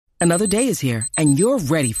Another day is here, and you're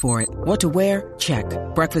ready for it. What to wear? Check.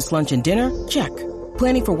 Breakfast, lunch, and dinner? Check.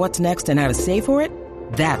 Planning for what's next and how to save for it?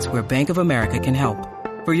 That's where Bank of America can help.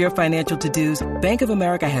 For your financial to-dos, Bank of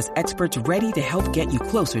America has experts ready to help get you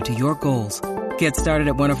closer to your goals. Get started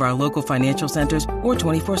at one of our local financial centers or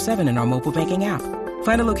 24/7 in our mobile banking app.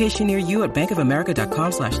 Find a location near you at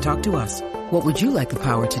bankofamerica.com/talktous. What would you like the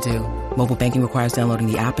power to do? Mobile banking requires downloading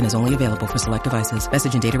the app and is only available for select devices.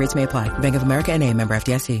 Message and data rates may apply. Bank of America NA, member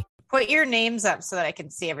FDIC. Put your names up so that I can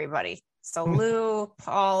see everybody. So Lou,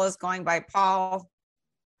 Paul is going by Paul.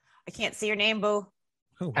 I can't see your name, Boo.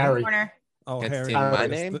 Who? Harry. Corner. Oh, Can't Harry. see my Barnett.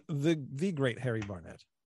 name? The great Harry Barnett,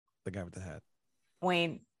 the guy with the hat.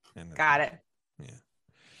 Wayne. And Got it.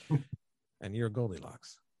 Yeah. And you're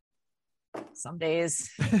Goldilocks. Some days.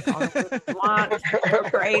 All you want for a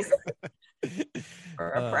price.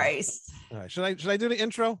 For a price. All right. Should I do the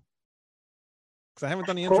intro? Because I haven't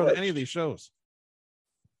done the intro to any of these shows.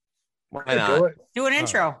 Why not? Do an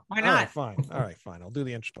intro. Why not? Fine. All right, fine. I'll do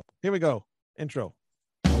the intro. Here we go. Intro.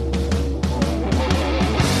 It's time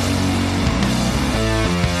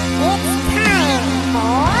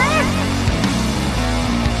for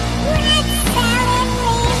Red Salad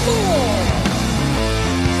Review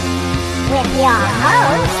with your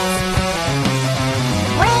hosts,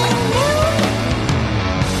 Wayne New,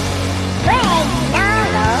 Greg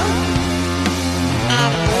Narvo,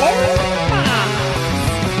 and Lou Max.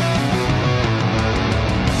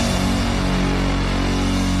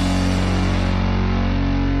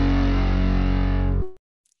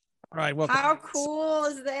 All right. Welcome. How cool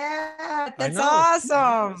is that? That's know.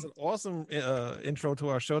 awesome. It's an awesome intro to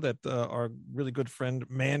our show that our really good friend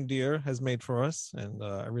Mandeer has made for us, and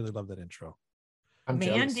I really love that intro. I'm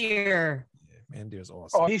jealous. Mandeer. Yeah, Mandeer's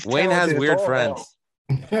awesome. Oh, he's Wayne has talented weird as all friends.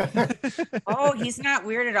 hell. Oh, he's not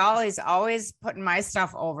weird at all. He's always putting my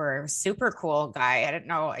stuff over. Super cool guy. I don't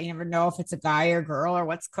know. You never know if it's a guy or girl or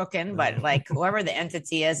what's cooking, but like whoever the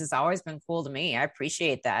entity is, has always been cool to me. I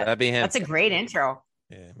appreciate that. That'd be him. That's a great intro.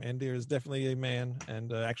 Yeah, Mandeer is definitely a man,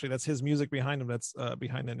 and actually, that's his music behind him. That's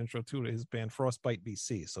behind that intro too. His band Frostbite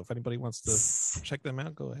BC. So if anybody wants to check them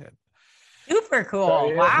out, go ahead. Super cool. Oh,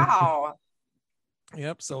 yeah. Wow.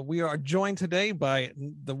 Yep. So we are joined today by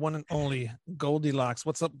the one and only Goldilocks.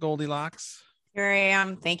 What's up, Goldilocks? Here I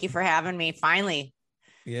am. Thank you for having me. Finally.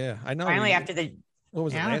 Yeah, I know. Finally, after the What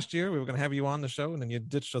was it, Yeah. last year? We were going to have you on the show, and then you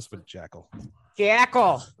ditched us for Jackal.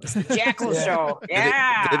 Jackal. It's the Jackal Yeah. show. Did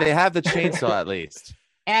Yeah. they have the chainsaw at least?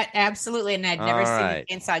 Absolutely. And I'd never All seen right.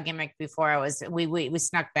 the chainsaw gimmick before. We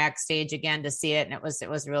snuck backstage again to see it, and it was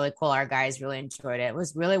really cool. Our guys really enjoyed it. It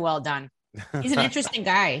was really well done. He's an interesting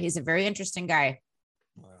guy. He's a very interesting guy.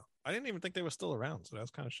 Wow. I didn't even think they were still around, so that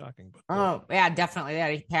was kind of shocking. But Oh, yeah, definitely.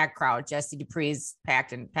 That a packed crowd. Jesse Dupree's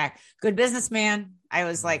packed. Good businessman. I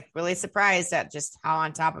was like really surprised at just how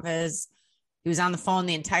on top of he was on the phone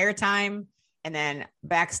the entire time. And then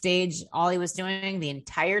backstage, all he was doing the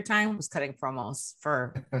entire time was cutting promos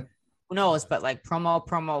for who knows, but like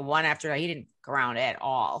promo one after another. He didn't go around at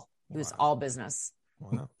all. It was all business.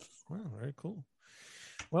 Wow. Very cool.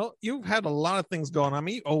 Well, you've had a lot of things going on. I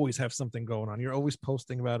mean, you always have something going on. You're always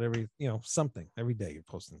posting about something every day. You're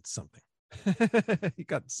posting something. You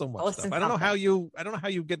got so much Posting stuff. I don't know how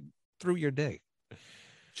you get through your day.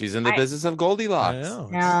 She's in the business of Goldilocks. I know.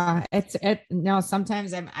 Yeah,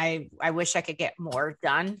 sometimes I wish I could get more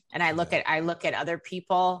done. And I look at other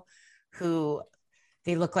people who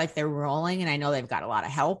they look like they're rolling, and I know they've got a lot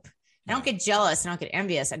of help. I don't get jealous. I don't get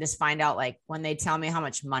envious. I just find out like when they tell me how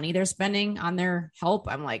much money they're spending on their help,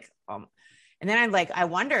 I'm like, and then I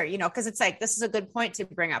wonder, because it's like, this is a good point to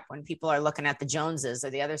bring up when people are looking at the Joneses or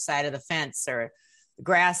the other side of the fence or the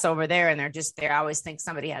grass over there. And they always think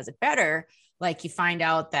somebody has it better. Like you find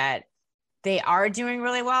out that they are doing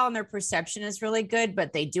really well and their perception is really good,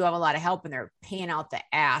 but they do have a lot of help and they're paying out the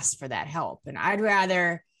ass for that help. And I'd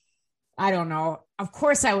rather, I don't know, of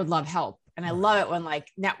course I would love help. And I love it when like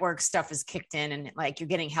network stuff is kicked in and like you're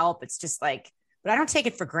getting help. It's just like, but I don't take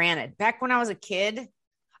it for granted. Back when I was a kid,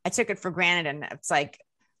 I took it for granted. And it's like,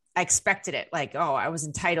 I expected it. Like, oh, I was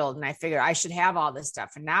entitled and I figured I should have all this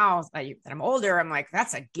stuff. And now that I'm older, I'm like,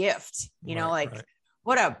 that's a gift, right.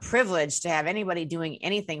 What a privilege to have anybody doing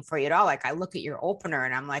anything for you at all. Like I look at your opener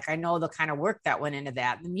and I'm like, I know the kind of work that went into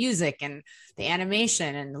that, the music and the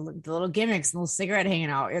animation and the little gimmicks and the little cigarette hanging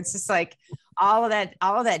out. It's just like all of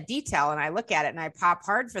that detail. And I look at it and I pop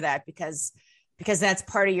hard for that because that's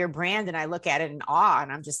part of your brand. And I look at it in awe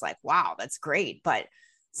and I'm just like, wow, that's great. But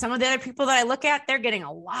some of the other people that I look at, they're getting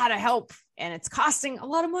a lot of help and it's costing a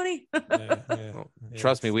lot of money.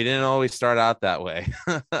 Trust me, we didn't always start out that way.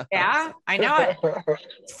 Yeah, I know it.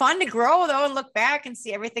 It's fun to grow though and look back and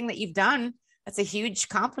see everything that you've done. that's a huge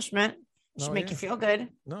accomplishment. It should make you feel good.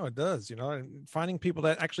 No, it does. And finding people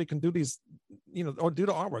that actually can do these, or do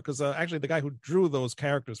the artwork. Because actually, the guy who drew those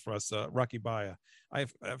characters for us, Rocky Baya,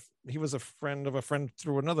 he was a friend of a friend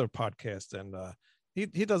through another podcast, and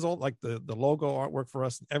he does all like the logo artwork for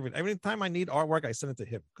us. Every time I need artwork, I send it to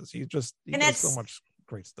him because he does so much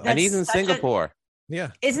great stuff. And he's in Singapore.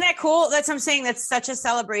 Yeah. Isn't that cool? That's what I'm saying. That's such a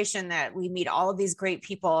celebration that we meet all of these great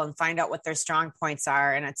people and find out what their strong points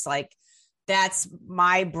are. And it's like, that's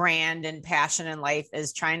my brand and passion in life,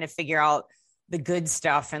 is trying to figure out the good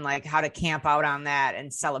stuff and like how to camp out on that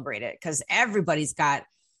and celebrate it. Cause everybody's got,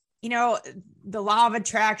 the law of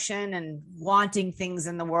attraction and wanting things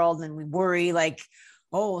in the world. And we worry like,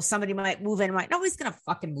 oh, somebody might move in. Nobody's going to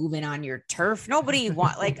fucking move in on your turf. Nobody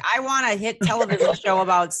I want a hit television show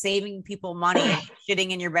about saving people money and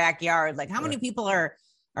shitting in your backyard. Like how many people are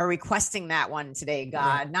requesting that one today?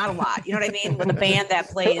 God, not a lot. You know what I mean? With the band that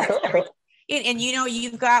plays and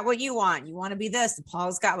you've got what you want. You want to be this. And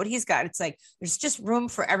Paul's got what he's got. It's like, there's just room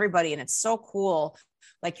for everybody. And it's so cool.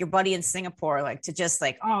 Like your buddy in Singapore, like to just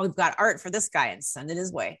like, oh, we've got art for this guy and send it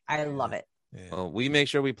his way. I love it. Yeah. Well, we make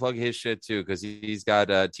sure we plug his shit too, because he's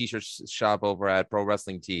got a t-shirt shop over at Pro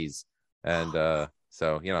Wrestling Tees. And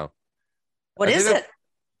so, What is it?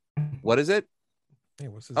 What is it? Hey,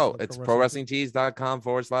 what's his it's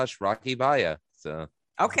prowrestlingtees.com/Rocky Baya. So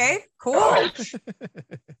okay, cool.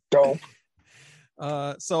 Dope.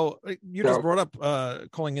 So you just brought up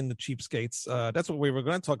calling in the cheapskates. That's what we were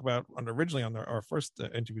going to talk about originally on our first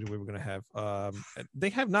interview we were going to have. They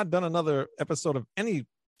have not done another episode of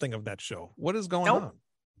anything of that show. What is going on?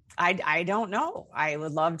 I don't know. I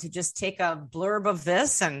would love to just take a blurb of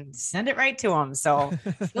this and send it right to them. So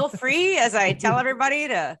feel free, as I tell everybody,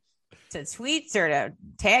 to tweet or to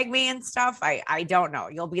tag me and stuff. I don't know.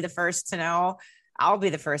 You'll be the first to know. I'll be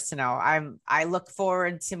the first to know. I look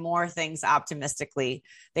forward to more things optimistically.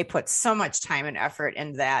 They put so much time and effort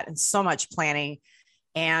into that and so much planning.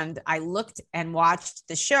 And I looked and watched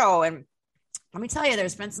the show, and let me tell you,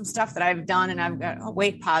 there's been some stuff that I've done, and I've got,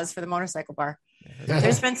 pause for the motorcycle bar.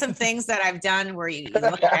 There's been some things that I've done where you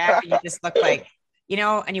look back and you just look like,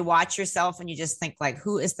 and you watch yourself and you just think like,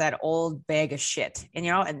 who is that old bag of shit? And,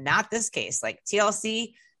 and not this case, like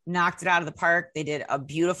TLC knocked it out of the park. They did a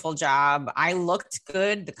beautiful job. I looked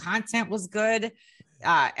good. The content was good.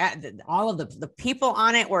 All of the people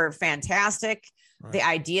on it were fantastic. Right. The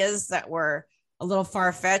ideas that were a little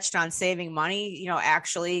far-fetched on saving money,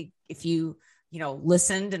 actually, if you,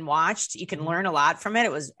 listened and watched, you can learn a lot from it.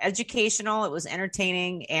 It was educational. It was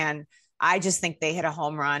entertaining. And I just think they hit a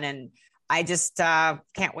home run, and I just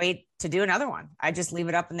can't wait to do another one. I just leave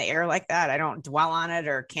it up in the air like that. I don't dwell on it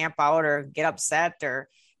or camp out or get upset or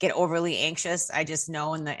get overly anxious. I just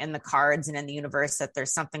know in the cards and in the universe that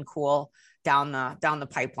there's something cool down the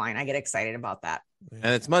pipeline. I get excited about that.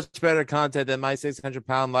 And it's much better content than My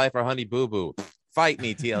 600-Pound Life or Honey Boo Boo. Fight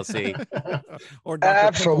me, TLC. Or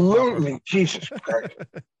absolutely. Jesus Christ.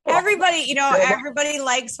 Everybody, everybody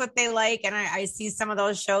likes what they like. And I see some of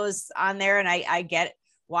those shows on there, and I get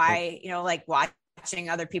why, like watching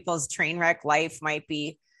other people's train wreck life might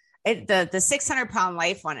be the 600-pound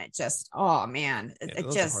life one. It just, oh man,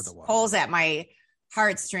 it just pulls at my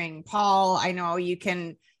heartstring. Paul, I know you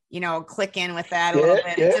can, click in with that a little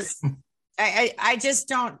bit. Yeah. I just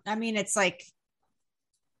don't, it's like,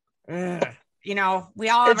 we all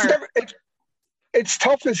have it's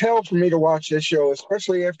tough as hell for me to watch this show,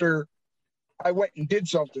 especially after I went and did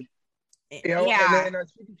something, Yeah. And then I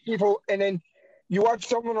see people, and then you watch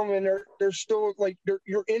some of them and they're still like,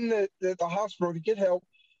 you're in the hospital to get help,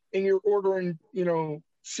 and you're ordering,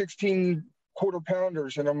 16 quarter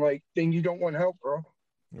pounders. And I'm like, then you don't want help, bro.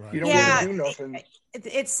 Right. You don't want to do nothing.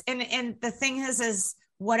 It's, and the thing is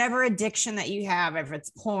whatever addiction that you have, if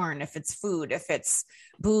it's porn, if it's food, if it's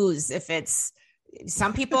booze, if it's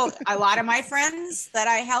some people, a lot of my friends that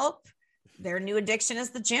I help, their new addiction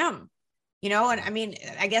is the gym, and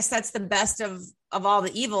I guess that's the best of all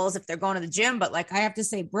the evils if they're going to the gym. But like, I have to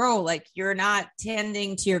say, bro, like, you're not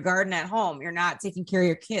tending to your garden at home. You're not taking care of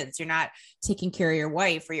your kids. You're not taking care of your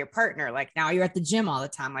wife or your partner. Like, now you're at the gym all the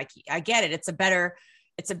time. Like, I get it. It's a better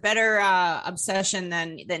obsession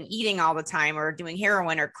than eating all the time or doing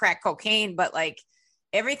heroin or crack cocaine. But like,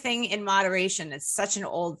 everything in moderation. It's such an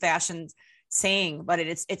old fashioned saying, but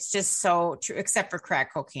it's just so true, except for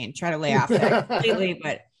crack cocaine. Try to lay off that completely.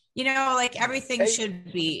 But like, everything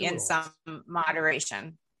should be in some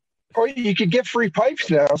moderation. Or you could get free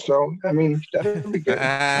pipes now. So, that would be good.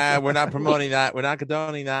 We're not promoting that. We're not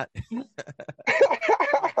condoning that.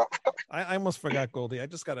 I almost forgot, Goldie. I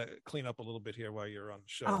just got to clean up a little bit here while you're on the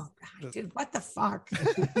show. Oh, God, dude, what the fuck?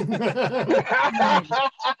 Yeah.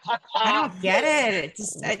 I don't get it. It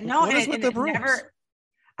just no, What and is with and the it brooms? never.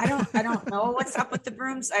 I don't know what's up with the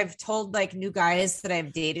brooms. I've told like new guys that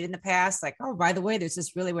I've dated in the past, like, oh, by the way, there's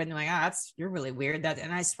this really weird. And they're like, you're really weird.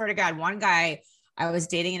 And I swear to God, one guy I was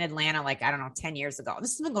dating in Atlanta, like, I don't know, 10 years ago.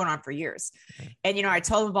 This has been going on for years. And, I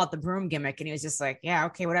told him about the broom gimmick and he was just like, yeah,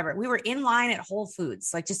 okay, whatever. We were in line at Whole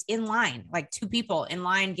Foods, like just in line, like two people in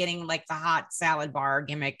line getting like the hot salad bar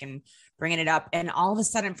gimmick and bringing it up. And all of a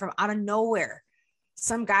sudden from out of nowhere,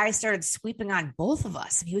 some guy started sweeping on both of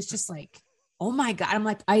us. And he was just like, oh my God. I'm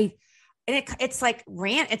like, it's like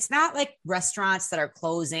it's not like restaurants that are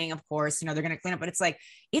closing, of course, they're going to clean up, but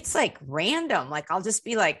it's like random. Like I'll just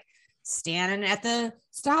be like standing at the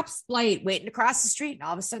stop light, waiting to cross the street. And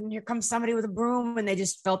all of a sudden here comes somebody with a broom and they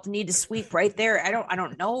just felt the need to sweep right there. I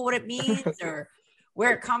don't know what it means or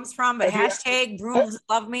where it comes from, but hashtag brooms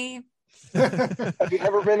love me. Have you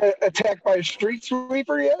ever been attacked by a street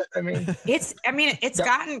sweeper yet? I mean, it's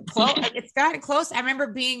gotten close. It's gotten close. I remember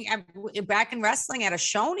being back in wrestling at a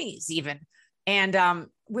Shoney's even. And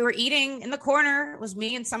we were eating in the corner. It was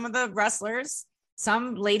me and some of the wrestlers.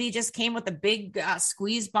 Some lady just came with a big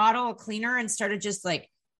squeeze bottle of cleaner and started just like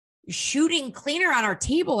shooting cleaner on our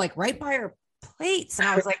table, like right by our plates. And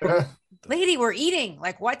I was like, lady, we're eating.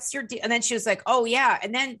 Like, what's your deal? And then she was like, oh yeah.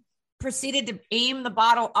 And then proceeded to aim the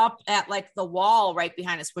bottle up at like the wall right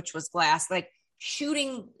behind us, which was glass, like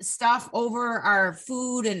shooting stuff over our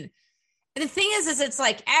food. And the thing is it's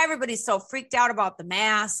like everybody's so freaked out about the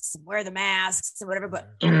masks and wear the masks and whatever. But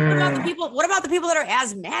what about the people that are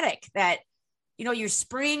asthmatic that, you're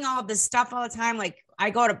spraying all this stuff all the time? Like I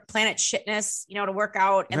go to Planet Shitness, to work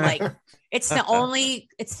out, and like it's the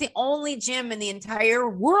only gym in the entire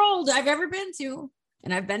world I've ever been to.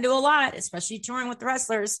 And I've been to a lot, especially touring with the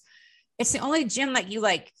wrestlers. It's the only gym that you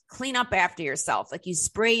like clean up after yourself. Like you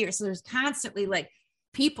spray so there's constantly like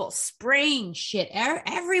people spraying shit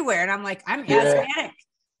everywhere. And I'm like, I'm asthmatic.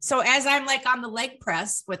 So as I'm like on the leg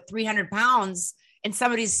press with 300 pounds and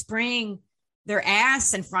somebody's spraying their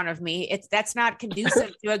ass in front of me, that's not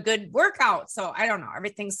conducive to a good workout. So I don't know.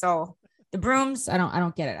 Everything's so the brooms. I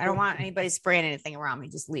don't get it. I don't want anybody spraying anything around me.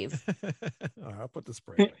 Just leave. I'll put the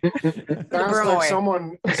spray.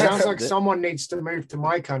 Sounds like someone needs to move to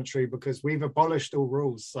my country because we've abolished all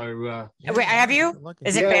rules. So wait, have you?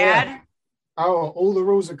 Is it bad? Yeah. Oh, all the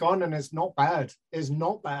rules are gone, and it's not bad. It's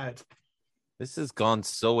not bad. This has gone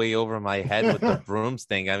so way over my head with the brooms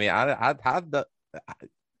thing. I mean, I'd have the.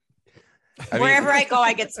 Wherever I go,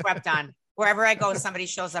 I get swept on. Wherever I go, somebody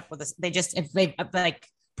shows up with us. If they like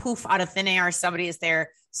poof out of thin air, somebody is there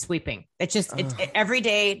sweeping. It's just every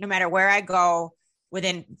day, no matter where I go,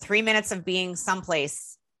 within 3 minutes of being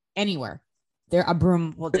someplace, anywhere, a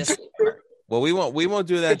broom will just. Well, we won't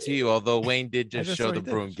do that to you. Although Wayne did just show the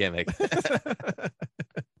broom gimmick.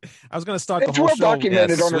 I was going to start the it's whole well show.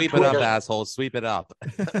 documented on sweep it up, asshole. Sweep it up.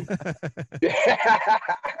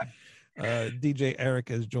 DJ Eric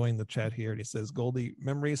has joined the chat here, and he says, "Goldie,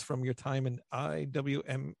 memories from your time in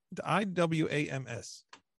IWAMS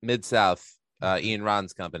Mid-South, Ian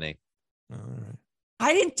Ron's company." All right.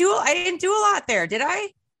 I didn't do a lot there, did I?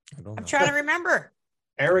 I don't know. I'm trying to remember.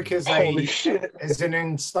 Eric is Holy shit. is an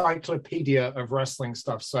encyclopedia of wrestling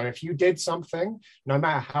stuff. So if you did something, no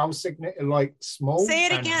matter how small, Say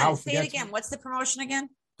it and how again. What's the promotion again?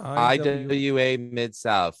 IWA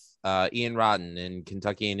Mid-South, Ian Rotten in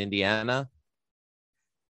Kentucky and Indiana.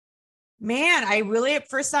 Man,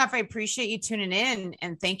 first off, I appreciate you tuning in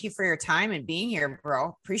and thank you for your time and being here,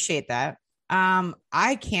 bro. Appreciate that. I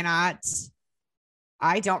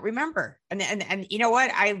don't remember. And you know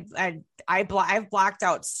what? I've blocked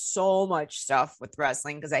out so much stuff with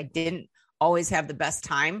wrestling because I didn't always have the best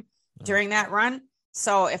time during that run.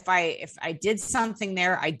 So if I did something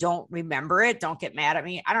there, I don't remember it. Don't get mad at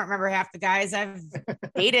me. I don't remember half the guys I've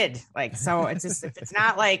dated. Like, so it's just, if it's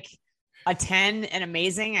not like a 10 and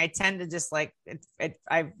amazing, I tend to just like,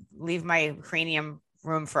 I leave my cranium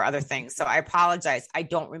room for other things. So I apologize. I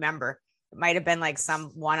don't remember. It might've been like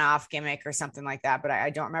some one-off gimmick or something like that, but I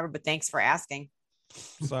don't remember, but thanks for asking.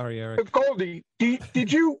 Sorry, Eric. Goldie,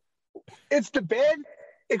 did you, it's the bad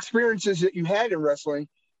experiences that you had in wrestling.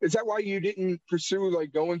 Is that why you didn't pursue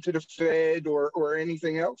like going to the Fed or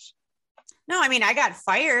anything else? No, I mean, I got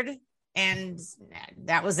fired and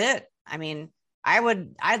that was it. I mean,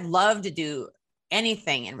 I'd love to do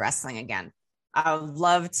anything in wrestling again. I would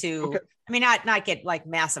love to, okay. I mean, not get like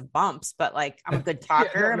massive bumps, but like I'm a good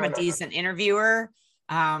talker. I'm a decent interviewer.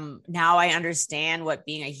 Now I understand what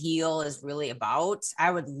being a heel is really about. I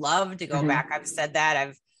would love to go back. I've said that.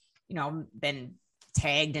 I've, been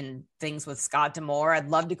tagged in things with Scott D'Amore. I'd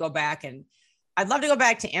love to go back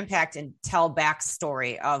to Impact and tell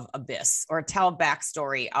backstory of Abyss, or tell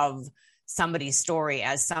backstory of somebody's story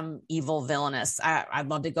as some evil villainous. I'd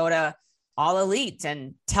love to go to All Elite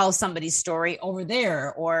and tell somebody's story over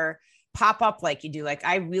there, or pop up like you do. Like,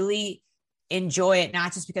 I really enjoy it,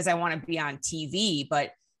 not just because I want to be on TV,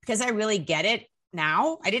 but because I really get it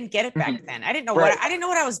now. I didn't get it back then. I didn't know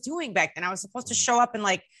what I was doing back then. I was supposed to show up and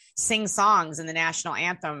like sing songs in the national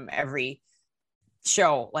anthem every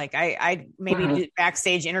show. Like I maybe do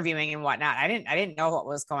backstage interviewing and whatnot. I didn't know what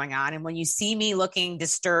was going on. And when you see me looking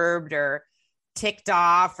disturbed or ticked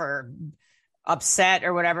off or upset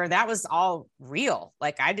or whatever, that was all real.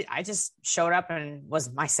 Like I just showed up and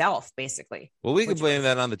was myself, basically. Well, we can blame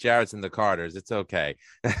that on the Jarretts and the Carters. It's okay.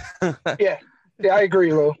 Yeah, I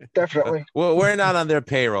agree, Lou. Definitely. Well, we're not on their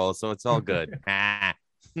payroll, so it's all good. Yeah.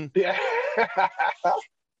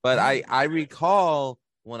 But I recall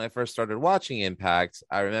when I first started watching Impact,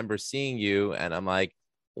 I remember seeing you and I'm like,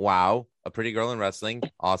 wow, a pretty girl in wrestling.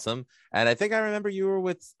 Awesome. And I think I remember you were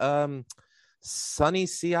with Sonny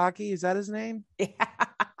Siaki. Is that his name? Yeah.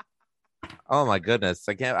 Oh my goodness.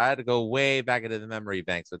 I had to go way back into the memory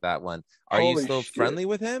banks with that one. Are you still friendly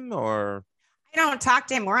with him, or? I don't talk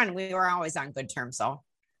to him. We were always on good terms. So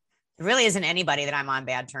there really isn't anybody that I'm on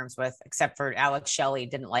bad terms with, except for Alex Shelley.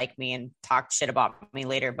 Didn't like me and talked shit about me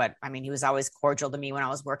later. But I mean, he was always cordial to me when I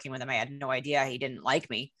was working with him. I had no idea he didn't like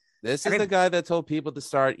me. This is the guy that told people to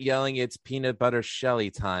start yelling, "It's peanut butter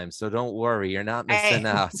Shelley time." So don't worry, you're not missing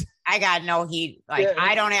out. I got no heat. Like, yeah.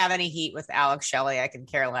 I don't have any heat with Alex Shelley. I can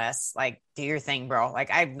care less. Like, do your thing, bro.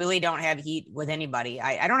 Like, I really don't have heat with anybody.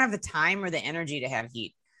 I don't have the time or the energy to have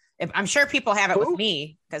heat. I'm sure people have it with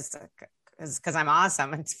me because I'm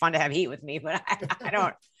awesome. It's fun to have heat with me, but I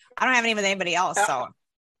don't have any with anybody else. So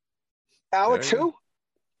Alex who?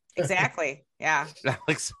 Exactly. Yeah.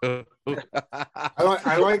 Alex who?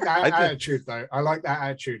 I like that attitude though. I like that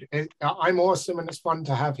attitude. I'm awesome and it's fun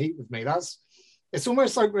to have heat with me. It's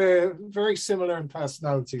almost like we're very similar in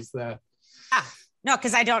personalities there. No,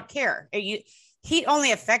 because I don't care. Heat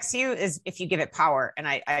only affects you is if you give it power. And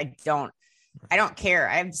I don't care.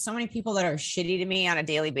 I have so many people that are shitty to me on a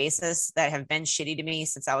daily basis that have been shitty to me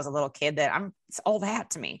since I was a little kid that it's all that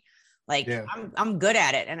to me. Like, yeah. I'm good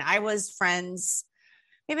at it. And I was friends,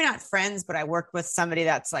 maybe not friends, but I worked with somebody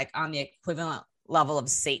that's like on the equivalent level of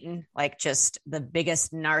Satan, like just the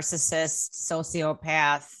biggest narcissist,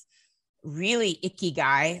 sociopath, really icky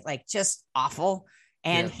guy, like just awful.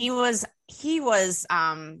 And yeah. he was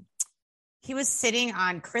sitting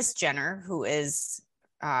on Kris Jenner, who is,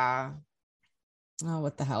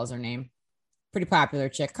 what the hell is her name? Pretty popular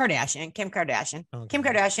chick, Kim Kardashian. Okay. Kim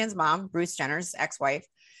Kardashian's mom, Bruce Jenner's ex-wife,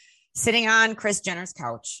 sitting on Kris Jenner's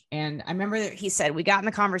couch. And I remember that he said, we got in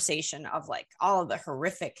the conversation of like all of the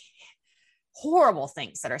horrific, horrible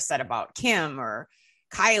things that are said about Kim or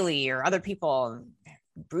Kylie or other people.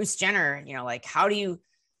 Bruce Jenner, like, how do you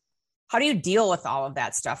deal with all of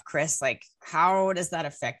that stuff, Kris? Like, how does that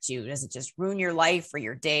affect you? Does it just ruin your life or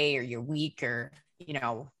your day or your week, or,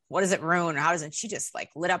 what does it ruin? How does it? She just like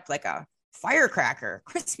lit up like a firecracker,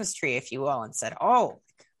 Christmas tree, if you will, and said, oh,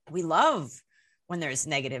 we love when there's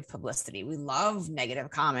negative publicity. We love negative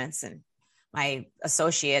comments. And my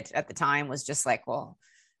associate at the time was just like, well,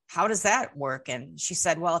 how does that work? And she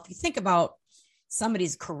said, well, if you think about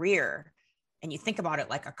somebody's career and you think about it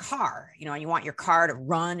like a car, and you want your car to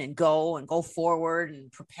run and go forward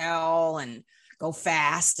and propel and go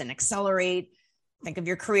fast and accelerate. Think of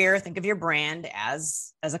your career, think of your brand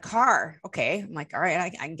as a car. Okay. I'm like, all right,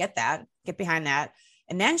 I can get that, get behind that.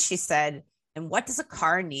 And then she said, and what does a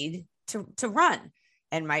car need to run?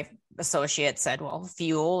 And my associate said, well,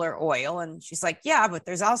 fuel or oil. And she's like, yeah, but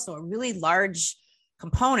there's also a really large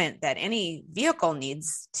component that any vehicle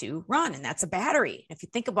needs to run, and that's a battery. If you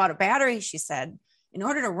think about a battery, she said, in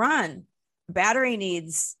order to run, a battery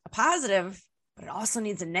needs a positive, but it also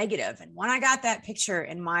needs a negative. And when I got that picture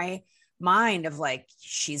in my mind of like,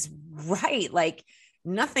 she's right, like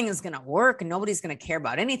nothing is going to work and nobody's going to care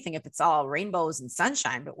about anything if it's all rainbows and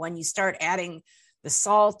sunshine. But when you start adding the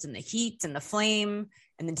salt and the heat and the flame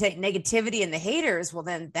and the negativity and the haters, well,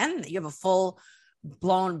 then you have a full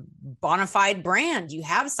blown bona fide brand. You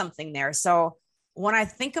have something there. So when I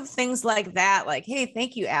think of things like that, like, hey,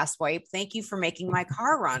 thank you, asswipe, thank you for making my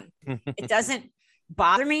car run, it doesn't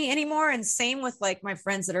bother me anymore. And same with like my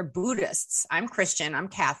friends that are Buddhists. I'm Christian, I'm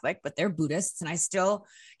Catholic, but they're Buddhists, and I still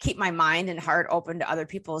keep my mind and heart open to other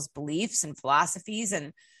people's beliefs and philosophies.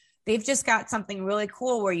 And they've just got something really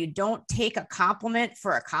cool where you don't take a compliment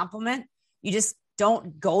for a compliment. You just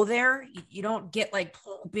don't go there. You don't get like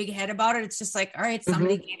big head about it. It's just like, all right,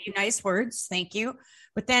 somebody gave you nice words. Thank you.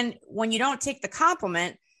 But then when you don't take the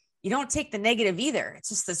compliment, you don't take the negative either. It's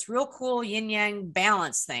just this real cool yin yang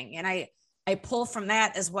balance thing. And I pull from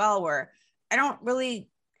that as well, where I don't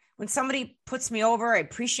really, when somebody puts me over, I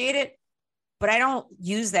appreciate it, but I don't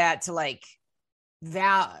use that to like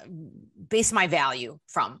base my value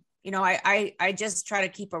from, I just try to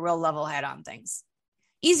keep a real level head on things.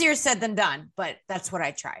 Easier said than done, but that's what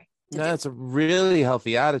I try. That's a really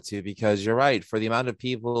healthy attitude, because you're right. For the amount of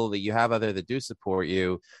people that you have out there that do support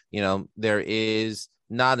you, there is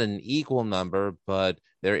not an equal number, but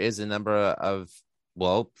there is a number of,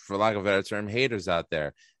 well, for lack of a better term, haters out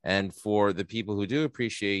there. And for the people who do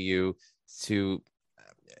appreciate you to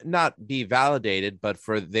not be validated, but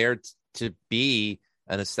for there to be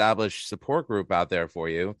an established support group out there for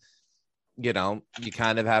you, you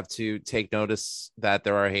kind of have to take notice that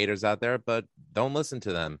there are haters out there, but don't listen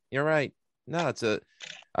to them. You're right. No,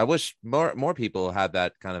 I wish more people had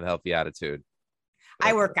that kind of healthy attitude.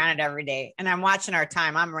 I work on it every day, and I'm watching our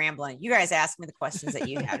time. I'm rambling. You guys ask me the questions that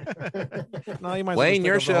you had. No, you might Wayne,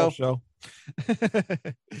 your show.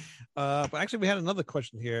 But actually, we had another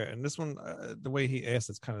question here, and this one, the way he asked,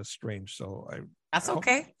 it's kind of strange. So that's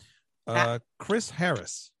okay. Chris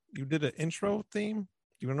Harris, you did an intro theme.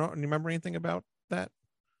 Do you remember anything about that?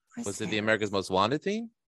 Was it the America's Most Wanted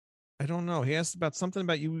theme? I don't know. He asked about something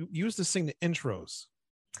about you used to sing the intros.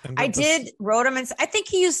 Wrote them, and I think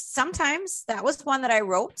he used sometimes. That was one that I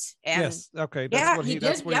wrote. And yes, okay. He did. Yep.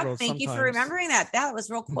 Thank sometimes. you for remembering that. That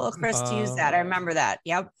was real cool of Chris to use that. I remember that.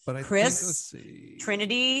 Yep. But Chris,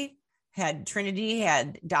 Trinity had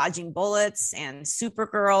Dodging Bullets and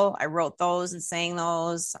Supergirl. I wrote those and sang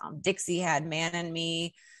those. Dixie had Man and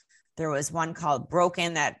Me. There was one called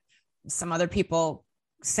Broken that some other people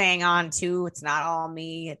sang on too. It's not all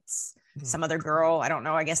me. It's some other girl. I don't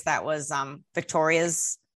know. I guess that was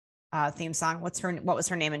Victoria's theme song. What was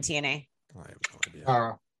her name in TNA? I have no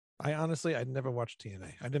idea. I honestly, I'd never watched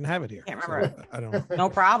TNA. I didn't have it here. Can't remember. So I don't know. No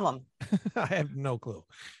problem. I have no clue.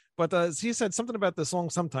 But he said something about the song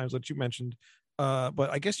sometimes, which you mentioned. But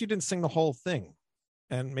I guess you didn't sing the whole thing.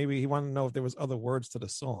 And maybe he wanted to know if there was other words to the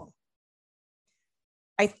song.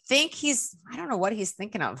 I think I don't know what he's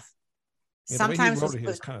thinking of. Yeah, sometimes the way he wrote it,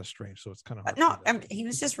 was kind of strange, so it's kind of hard. No, he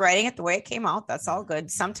was just writing it the way it came out. That's all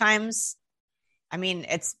good. Sometimes,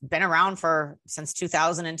 it's been around since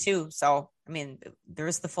 2002. So,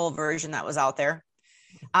 there's the full version that was out there.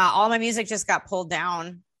 All my music just got pulled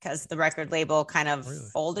down because the record label kind of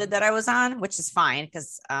folded that I was on, which is fine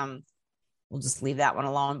because we'll just leave that one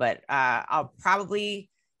alone. But I'll probably.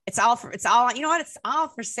 It's all you know what? It's all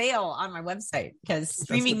for sale on my website because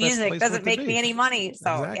streaming music doesn't make me any money.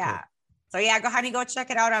 So exactly. Go check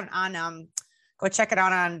it out on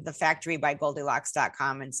The Factory by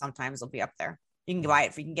Goldilocks.com, and sometimes it'll be up there. You can buy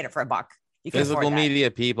it you can get it for $1. Physical media,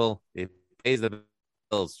 people. It pays the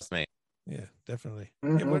bills, trust me. Yeah, definitely.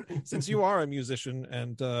 Yeah, since you are a musician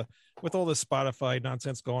and with all this Spotify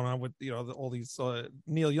nonsense going on with all these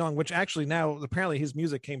Neil Young, which actually now apparently his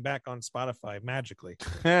music came back on Spotify magically.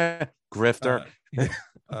 Grifter.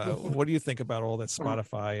 What do you think about all that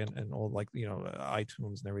Spotify and all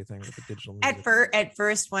iTunes and everything with the digital music? At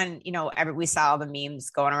first when we saw all the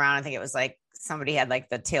memes going around, I think it was like somebody had like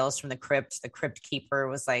the Tales from the Crypt. The Crypt Keeper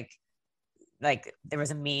was like there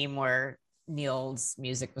was a meme where Neil's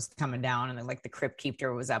music was coming down and then like the Crypt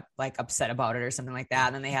Keeper was upset about it or something like that.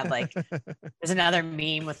 And then they had there's another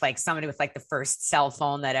meme with somebody with the first cell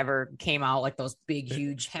phone that ever came out, like those big,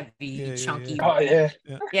 huge, heavy, chunky. Oh yeah.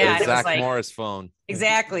 Yeah. Zach Morris phone.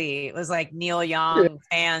 Exactly. It was like Neil Young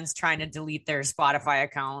fans trying to delete their Spotify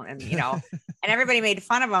account and, and everybody made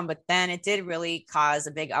fun of them. But then it did really cause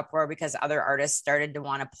a big uproar because other artists started to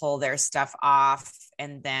want to pull their stuff off.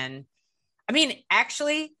 And then,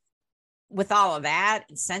 actually, with all of that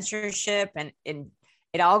and censorship and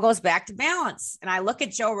it all goes back to balance. And I look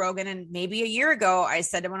at Joe Rogan, and maybe a year ago, I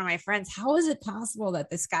said to one of my friends, how is it possible that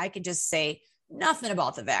this guy could just say nothing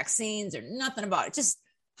about the vaccines or nothing about it? Just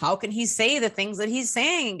how can he say the things that he's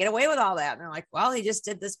saying and get away with all that? And they're like, well, he just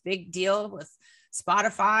did this big deal with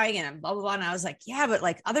Spotify and blah, blah, blah. And I was like, yeah,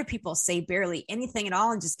 but other people say barely anything at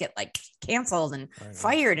all and just get canceled and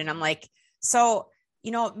fired. And I'm like, so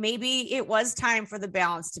maybe it was time for the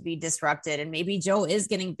balance to be disrupted, and maybe Joe is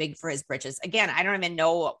getting big for his britches. Again, I don't even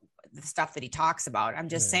know the stuff that he talks about. I'm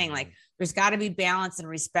just saying there's got to be balance and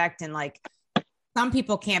respect, and some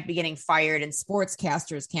people can't be getting fired and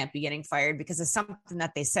sportscasters can't be getting fired because of something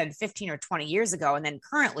that they said 15 or 20 years ago. And then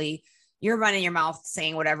currently you're running your mouth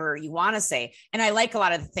saying whatever you want to say. And I like a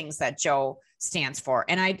lot of the things that Joe stands for.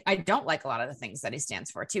 And I don't like a lot of the things that he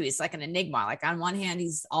stands for too. He's like an enigma. Like on one hand,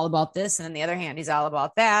 he's all about this. And on the other hand, he's all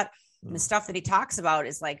about that. And the stuff that he talks about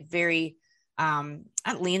is like very,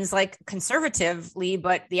 it leans like conservatively,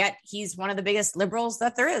 but yet he's one of the biggest liberals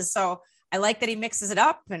that there is. So I like that he mixes it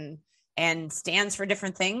up and stands for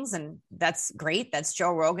different things. And that's great. That's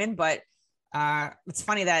Joe Rogan. But it's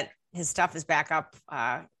funny that his stuff is back up.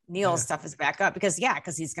 Neil's stuff is back up because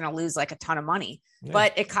he's going to lose like a ton of money,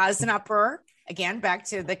 but it caused an uproar. Again, back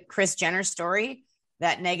to the Kris Jenner story,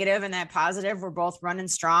 that negative and that positive were both running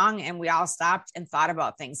strong, and we all stopped and thought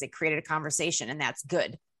about things. It created a conversation, and that's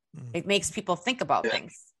good. It makes people think about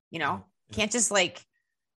things, can't just like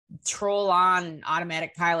troll on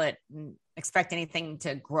automatic pilot and expect anything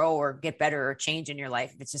to grow or get better or change in your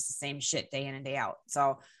life if it's just the same shit day in and day out.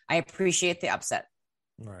 So I appreciate the upset.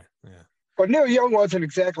 Right. Yeah. But Neil Young wasn't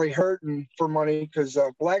exactly hurting for money because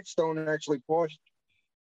Blackstone actually bought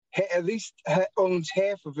owns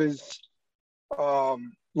half of his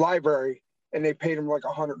library, and they paid him like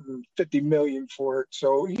 $150 million for it.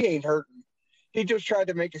 So he ain't hurting. He just tried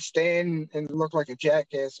to make a stand and look like a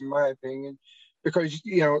jackass, in my opinion, because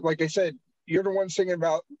like I said, you're the one singing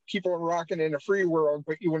about keep on rocking in a free world,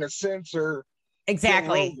 but you want to censor.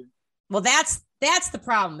 Exactly. Well, that's the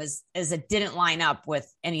problem is it didn't line up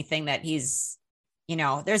with anything that he's,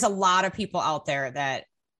 there's a lot of people out there that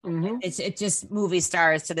it's just movie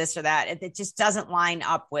stars to this or that. It just doesn't line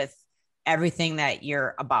up with everything that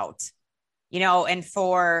you're about, and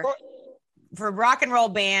for rock and roll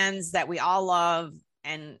bands that we all love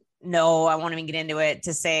and know, I won't even get into it,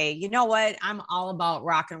 to say, you know what, I'm all about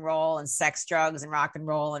rock and roll and sex, drugs and rock and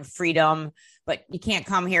roll and freedom, but you can't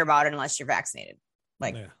come here about it unless you're vaccinated.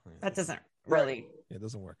 Like that doesn't really. It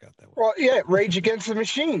doesn't work out that way. Well, yeah, Rage Against the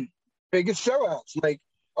Machine, biggest sellouts. Like,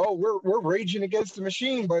 oh, we're raging against the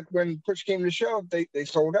machine, but when push came to shove, they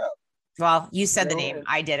sold out. Well, you said the name.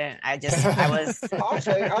 I didn't. I was. I'll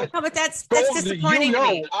say. No, but that's Goldy, disappointing to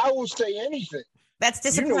me. I will say anything. That's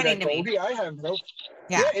disappointing to me. Goldy, I have no.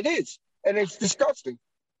 Yeah, it is, and it's disgusting.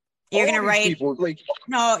 You're gonna write people,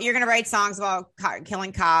 no. You're gonna write songs about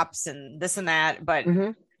killing cops and this and that, but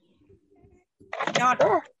I don't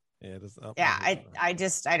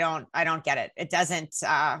get it. It doesn't.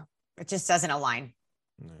 It just doesn't align.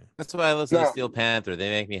 That's why I listen to Steel Panther. They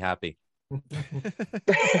make me happy.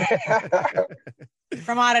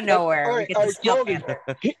 From out of nowhere, we get the Steel Goldy,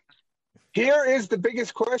 Panther. Here is the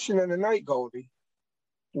biggest question of the night, Goldy.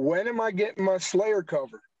 When am I getting my Slayer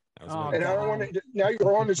cover? And I don't want to. Now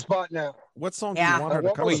you're on the spot. Now, what song do you want her to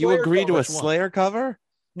cover? Wait, you agreed to a Slayer cover?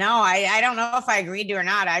 No, I don't know if I agreed to or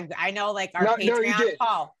not. I know, like our Patreon,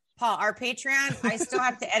 Paul, our Patreon. I still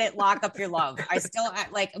have to edit "Lock Up Your Love." I still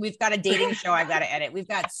we've got a dating show I've got to edit.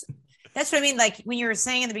 That's what I mean. Like when you were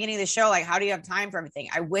saying in the beginning of the show, like how do you have time for everything?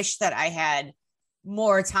 I wish that I had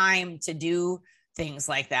more time to do things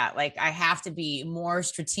like that. Like I have to be more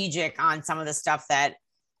strategic on some of the stuff that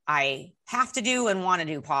I have to do and want to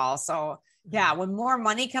do, Paul. So yeah, when more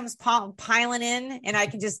money comes piling in and I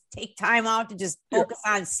can just take time out to just focus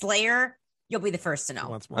on Slayer, you'll be the first to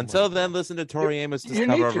know. Until then, listen to Tori Amos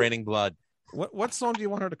cover Raining Blood. What song do you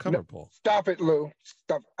want her to cover, Paul? Stop it, Lou.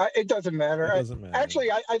 Stop. It doesn't matter. It doesn't matter.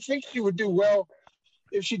 Actually, I think she would do well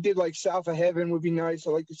if she did like South of Heaven would be nice. I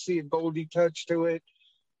like to see a Goldy touch to it.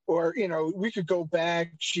 Or, we could go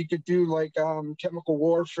back. She could do like Chemical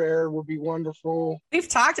Warfare would be wonderful. We've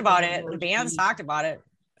talked about it. The band's talked about it.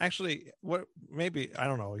 Actually, maybe, I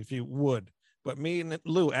don't know if you would, but me and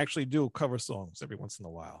Lou actually do cover songs every once in a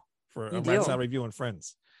while for Rats Out Review and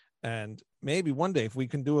Friends. And maybe one day if we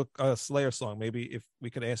can do a Slayer song, maybe if we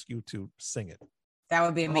could ask you to sing it. That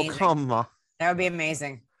would be amazing. Oh, come on. That would be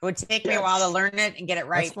amazing. It would take me a while to learn it and get it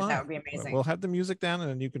right. But that would be amazing. We'll have the music down and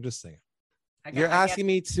then you can just sing it. You're asking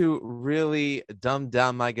me to really dumb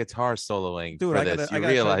down my guitar soloing for this. You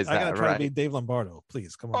realize that, right? I gotta try to be Dave Lombardo.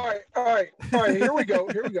 Please, come on. All right. Here we go.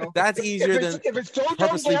 That's easier than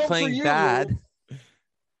purposely playing bad.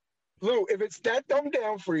 Lou, if it's that dumbed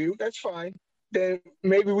down for you, that's fine. Then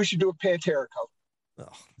maybe we should do a Pantera cover.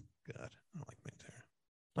 Oh, God. I don't like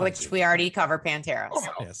Pantera. Which we already cover Pantera.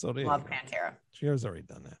 So yeah, so do you. Love Pantera. She has already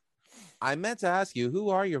done that. I meant to ask you, who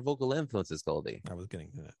are your vocal influences, Goldy? I was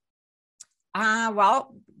getting to that.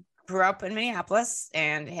 Well, grew up in Minneapolis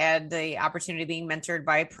and had the opportunity of being mentored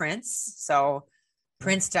by Prince. So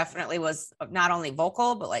Prince definitely was not only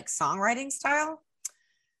vocal, but like songwriting style.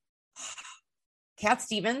 Cat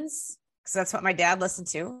Stevens, because that's what my dad listened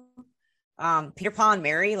to. Peter, Paul, and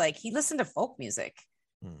Mary, like he listened to folk music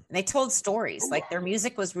and they told stories. Like their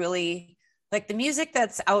music was really like the music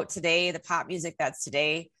that's out today, the pop music that's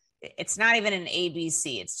today it's not even an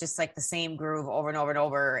ABC. It's just like the same groove over and over and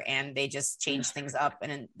over, and they just change things up.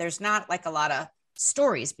 And there's not like a lot of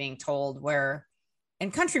stories being told where,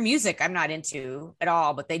 in country music, I'm not into at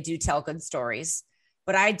all, but they do tell good stories.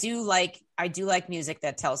 But I do like music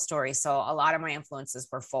that tells stories. So a lot of my influences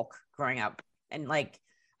were folk growing up, and like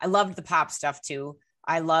I loved the pop stuff too.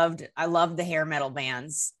 I loved the hair metal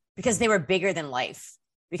bands because they were bigger than life.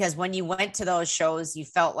 Because when you went to those shows, you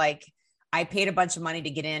felt like I paid a bunch of money to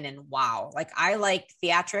get in, and wow, like I like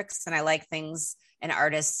theatrics and I like things and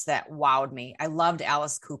artists that wowed me. I loved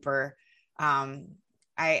Alice Cooper.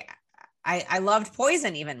 I loved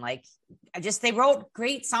Poison even. Like they wrote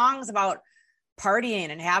great songs about partying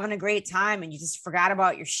and having a great time, and you just forgot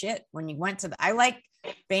about your shit when you went to I like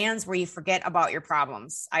bands where you forget about your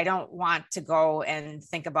problems. I don't want to go and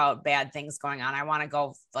think about bad things going on. I want to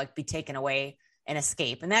go like be taken away and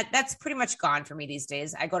escape. And that's pretty much gone for me these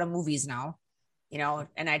days. I go to movies now,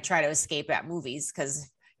 and I try to escape at movies because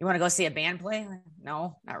you want to go see a band play?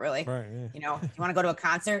 No, not really. Right, yeah. You want to go to a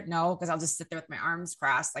concert? No, because I'll just sit there with my arms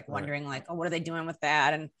crossed, like wondering like, oh, what are they doing with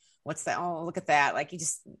that? And what's that? Oh, look at that. Like you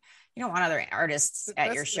don't want other artists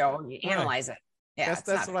at your show. You analyze it. Yeah,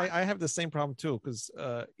 that's what I have the same problem too. Because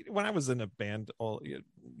when I was in a band all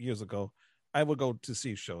years ago, I would go to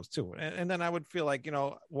see shows too, and then I would feel like,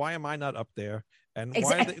 why am I not up there? And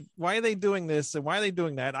exactly. why are they doing this? And why are they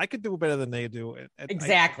doing that? I could do better than they do. And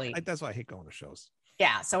exactly. That's why I hate going to shows.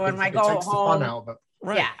 Yeah. So when I go home,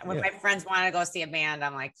 right, yeah, when my friends want to go see a band,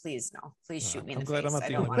 I'm like, please no, please shoot me in the face. I'm glad I'm not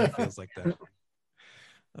the only one that feels like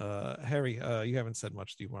that. Harry, you haven't said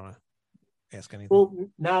much. Do you want to ask anything? Well,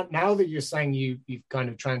 now that you're saying you've kind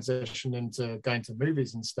of transitioned into going to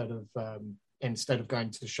movies instead of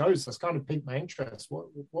going to shows, that's kind of piqued my interest.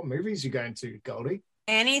 What movies are you going to, Goldy?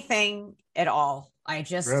 Anything at all. I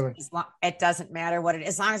just really? It doesn't matter what it is,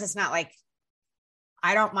 as long as it's not like,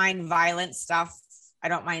 I don't mind violent stuff. I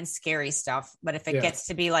don't mind scary stuff, but if it gets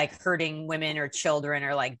to be like hurting women or children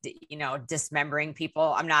or like, dismembering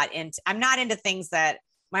people, I'm not into things that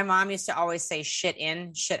my mom used to always say, shit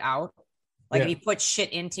in, shit out. Like if you put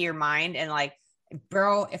shit into your mind, and like,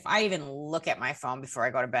 bro, if I even look at my phone before I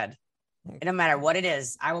go to bed, no matter what it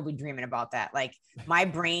is, I will be dreaming about that. Like my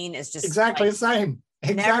brain is just exactly the same.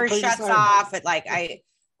 Never shuts off. It like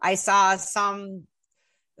I saw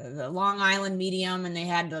the Long Island Medium, and they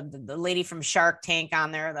had the lady from Shark Tank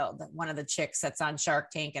on there, one of the chicks that's on Shark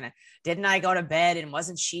Tank, and didn't I go to bed and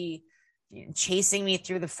wasn't she chasing me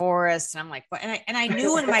through the forest? And I'm like, what? And I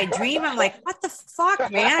knew in my dream, I'm like, what the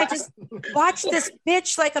fuck, man? I just watched this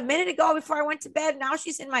bitch like a minute ago before I went to bed. Now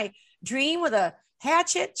she's in my dream with a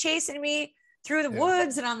hatchet chasing me through the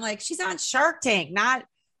woods, and I'm like, she's on Shark Tank, not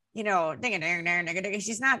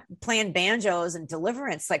she's not playing banjos and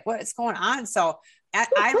Deliverance. Like, what's going on? So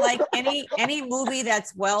I like any movie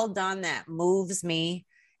that's well done, that moves me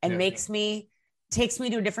and takes me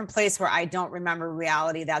to a different place where I don't remember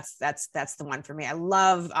reality. That's the one for me. I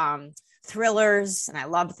love thrillers, and I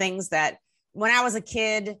love things that when I was a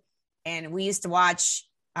kid and we used to watch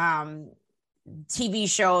TV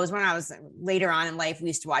shows. When I was later on in life, we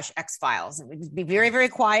used to watch X-Files, and we'd be very, very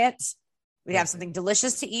quiet. We'd have something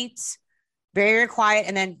delicious to eat, very, very quiet.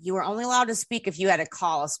 And then you were only allowed to speak if you had to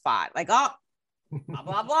call a spot, like, oh, blah,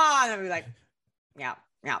 blah, blah. And I'd be like, yeah.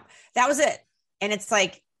 That was it. And it's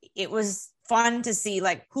like, it was fun to see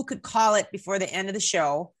like who could call it before the end of the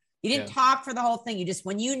show. You didn't talk for the whole thing. You just,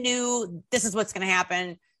 when you knew this is what's going to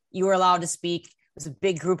happen, you were allowed to speak. It was a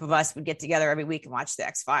big group of us. We'd get together every week and watch the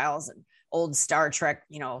X-Files and old Star Trek,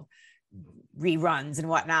 reruns and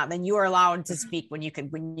whatnot. Then you were allowed to speak when you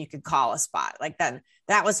could call a spot. Like that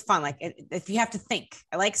was fun. Like if you have to think,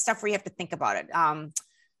 I like stuff where you have to think about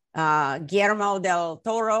it. Guillermo del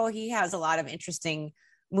Toro, he has a lot of interesting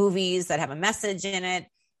movies that have a message in it,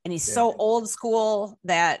 and he's so old school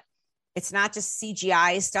that it's not just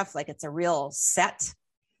CGI stuff, like it's a real set.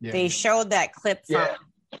 They showed that clip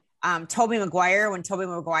from Tobey Maguire, when Tobey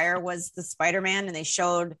Maguire was the Spider-Man, and they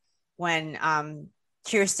showed when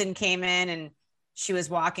Kirsten came in and she was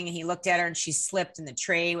walking, and he looked at her and she slipped, and the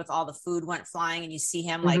tray with all the food went flying, and you see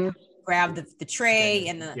him like grab the tray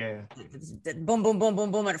and the boom, boom, boom, boom,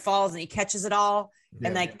 boom, and it falls, and he catches it all.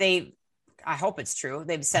 And like I hope it's true.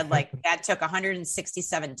 They've said like that took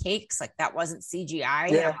 167 takes. Like that wasn't CGI.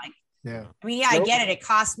 And I'm like, I mean, I get it. It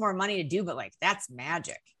costs more money to do, but like, that's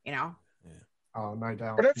magic, Oh, no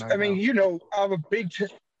doubt. But I mean, I'm a big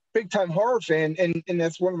time horror fan, and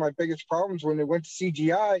that's one of my biggest problems when they went to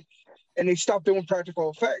CGI and they stopped doing practical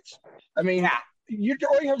effects. I mean,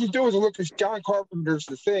 all you have to do is look at John Carpenter's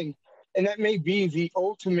The Thing, and that may be the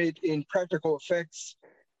ultimate in practical effects,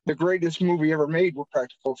 the greatest movie ever made with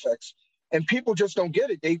practical effects. and people just don't get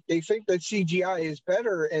it. They think that CGI is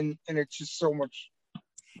better, and it's just so much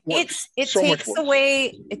worse.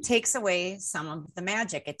 It takes away some of the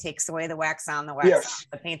magic. It takes away the wax on, the wax off,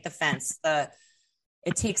 the paint the fence,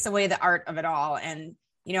 it takes away the art of it all. And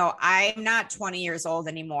I'm not 20 years old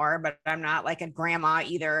anymore, but I'm not like a grandma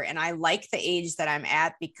either. And I like the age that I'm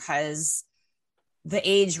at because the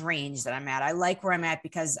age range that I'm at, I like where I'm at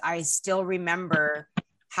because I still remember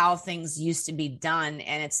how things used to be done.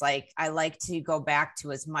 And it's like, I like to go back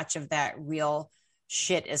to as much of that real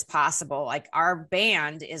shit as possible. Like our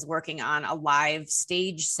band is working on a live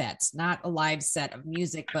stage set, not a live set of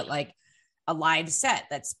music, but like a live set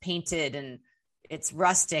that's painted and it's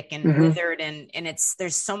rustic and withered and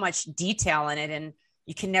there's so much detail in it, and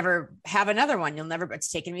you can never have another one.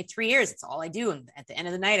 It's taken me 3 years. It's all I do. And at the end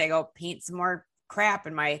of the night, I go paint some more crap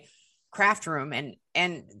in my craft room.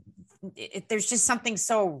 And there's just something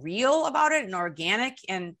so real about it and organic.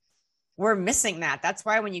 And we're missing that. That's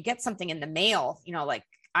why when you get something in the mail, like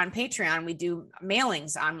on Patreon, we do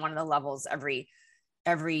mailings on one of the levels every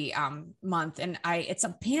month. And it's a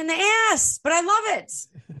pain in the ass, but I love it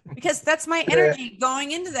because that's my energy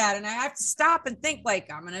going into that. And I have to stop and think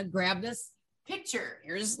like, I'm going to grab this picture.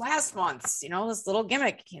 Here's last month's, this little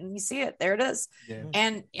gimmick. Can you see it? There it is. Yeah.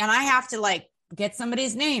 And I have to like get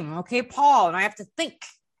somebody's name. Okay. Paul. And I have to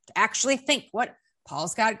actually think what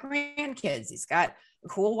Paul's got grandkids. He's got a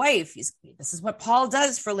cool wife. This is what Paul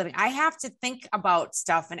does for a living. I have to think about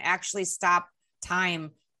stuff and actually stop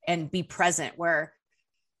time and be present, where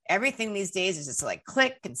everything these days is just like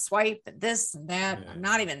click and swipe and this and that. Yeah. I'm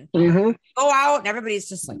not even go out and everybody's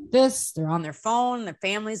just like this. They're on their phone. Their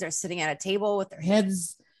families are sitting at a table with their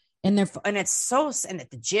heads in their and it's so. And at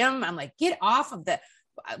the gym, I'm like, get off of the.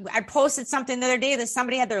 I posted something the other day that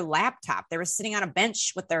somebody had their laptop. They were sitting on a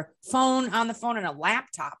bench with their phone on the phone and a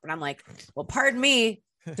laptop. And I'm like, well, pardon me.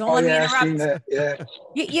 Don't let me interrupt. Yeah.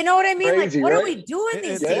 You know what I mean? Crazy, like, what right? are we doing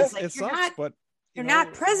these days? Like, you're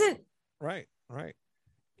not present. Right.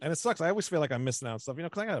 And it sucks. I always feel like I'm missing out on stuff,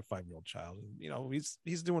 because I got a 5-year-old child.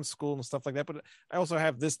 He's doing school and stuff like that. But I also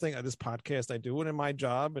have this podcast I do, and in my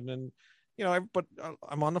job, and then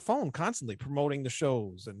I'm on the phone constantly promoting the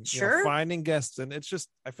shows and finding guests, and it's just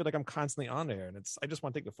I feel like I'm constantly on there, and I just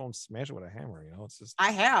want to take the phone, smash it with a hammer. It's just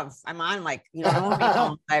I'm on like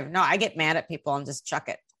I get mad at people and just chuck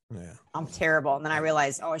it. Yeah, I'm terrible, and then I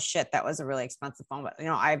realize, oh shit, that was a really expensive phone, but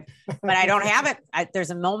I don't have it. There's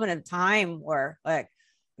a moment of time where like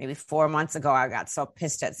maybe 4 months ago I got so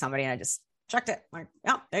pissed at somebody and I just chucked it. Like,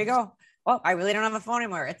 oh, there you go. Well, I really don't have a phone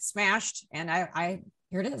anymore. It's smashed, and I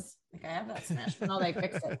here it is. Like I have that smashed. No, they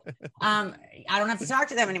fixed it. I don't have to talk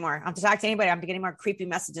to them anymore. I don't have to talk to anybody. I'm getting more creepy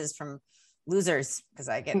messages from losers because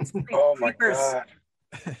I get oh my creepers.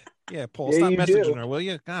 God. Yeah, Paul, stop messaging her, will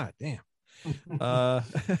you? God damn.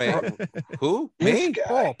 Who? Me?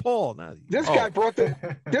 Paul. No.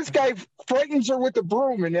 This guy frightens her with the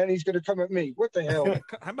broom, and then he's gonna come at me. What the hell?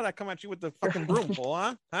 How about I come at you with the fucking broom,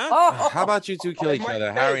 Paul? Huh? How about you two kill each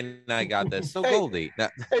other? Harry and I got this. So Goldy.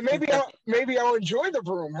 Hey, maybe I'll enjoy the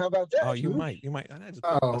broom. How about that? Oh, you might.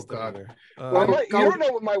 Oh God. You don't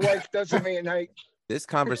know what my wife does to me at night. This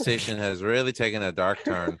conversation has really taken a dark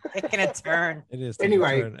turn. Taking a turn. It is.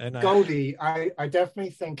 Anyway, Goldy, I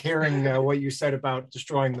definitely think hearing what you said about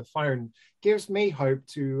destroying the phone gives me hope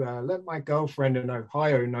to let my girlfriend in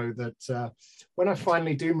Ohio know that when I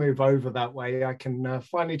finally do move over that way, I can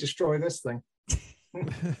finally destroy this thing.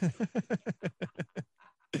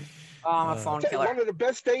 Oh, I'm a phone killer. One of the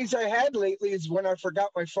best days I had lately is when I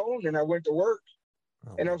forgot my phone and I went to work.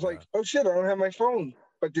 And I was like, oh shit, I don't have my phone.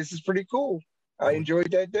 But this is pretty cool. I enjoyed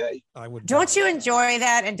that day. Don't you enjoy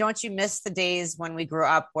that? And don't you miss the days when we grew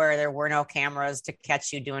up where there were no cameras to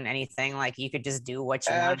catch you doing anything? Like you could just do what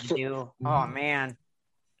you wanted to do. Oh man.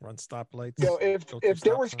 Run stoplights. If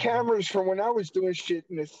there was cameras from when I was doing shit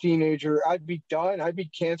as a teenager, I'd be done. I'd be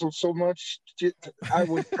canceled so much. I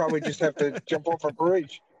would probably just have to jump off a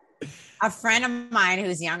bridge. A friend of mine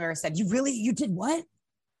who's younger said, you did what?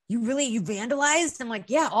 You vandalized? I'm like,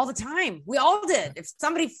 yeah, all the time. We all did. If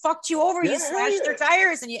somebody fucked you over, you slashed their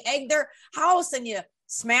tires and you egged their house and you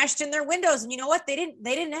smashed in their windows. And you know what? They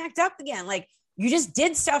didn't act up again. Like you just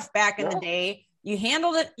did stuff back in the day. You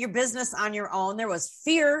handled your business on your own. There was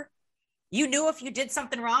fear. You knew if you did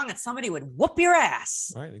something wrong that somebody would whoop your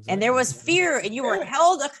ass. Right, exactly. And there was fear and you were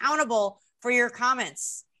held accountable for your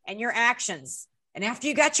comments and your actions. And after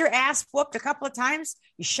you got your ass whooped a couple of times,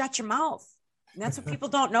 you shut your mouth. And that's what people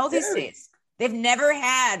don't know these days. They've never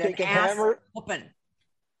had an ass whooping.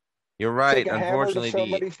 You're right. Take a Unfortunately, hammer to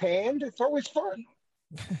somebody's hand. It's always fun.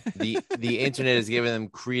 The internet has given them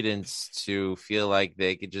credence to feel like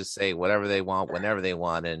they could just say whatever they want, whenever they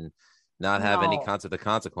want, and not have any No.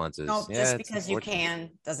 consequences. No, Yeah, just it's because you unfortunate.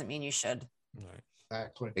 can doesn't mean you should. Right.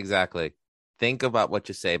 Exactly. Exactly. Think about what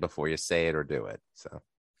you say before you say it or do it. So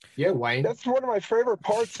Yeah, Wayne. That's one of my favorite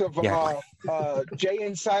parts of Yeah. Jay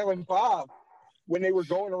and Silent Bob, when they were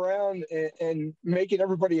going around and making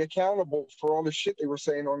everybody accountable for all the shit they were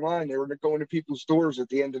saying online. They were going to people's doors at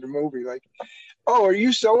the end of the movie, like, "Oh, are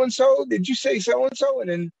you so and so? Did you say so and so?" And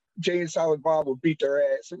then Jay and Silent Bob would beat their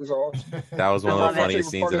ass. It was awesome. that was one I of the love it. funniest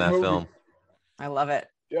scenes in that film. I love it.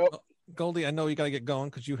 Yep. Goldie, I know you got to get going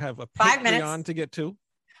because you have a 5 minutes. Patreon to get to.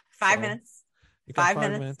 5 So, minutes. You got 5 5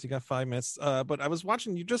 minutes. minutes. You got 5 minutes. But I was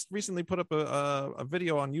watching. You just recently put up a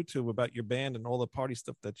video on YouTube about your band and all the party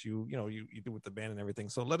stuff that you do with the band and everything.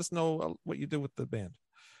 So let us know what you do with the band.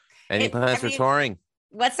 Any plans for touring?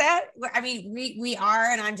 What's that? I mean, we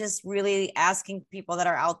are, and I'm just really asking people that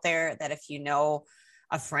are out there that if you know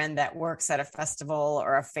a friend that works at a festival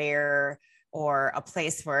or a fair or a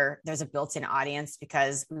place where there's a built-in audience,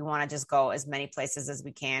 because we want to just go as many places as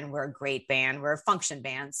we can. We're a great band. We're a function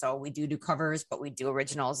band. So we do covers, but we do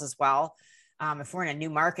originals as well. If we're in a new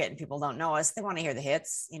market and people don't know us, they want to hear the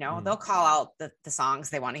hits, they'll call out the songs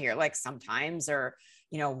they want to hear, like sometimes, or,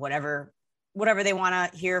 whatever they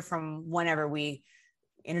want to hear from whenever we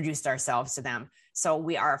introduced ourselves to them. So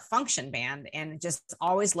we are a function band and just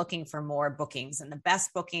always looking for more bookings, and the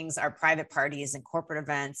best bookings are private parties and corporate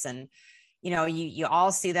events. And you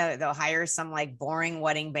all see that they'll hire some like boring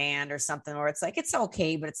wedding band or something where it's like, it's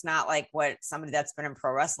okay, but it's not like what somebody that's been in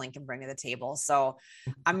pro wrestling can bring to the table. So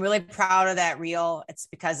I'm really proud of that reel. It's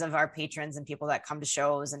because of our patrons and people that come to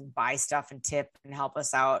shows and buy stuff and tip and help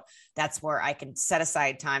us out. That's where I can set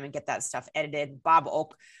aside time and get that stuff edited. Bob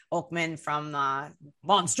Oakman from the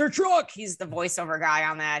Monster Truck, he's the voiceover guy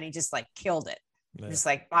on that. And he just like killed it. Yeah. Just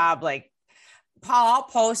like Bob, like, Paul, I'll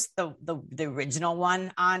post the original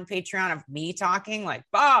one on Patreon of me talking like,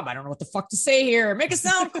 Bob, I don't know what the fuck to say here. Make it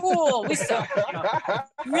sound cool. We still,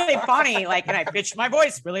 really funny. Like, and I pitched my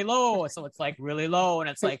voice really low. So it's like really low. And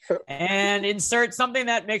it's like, and insert something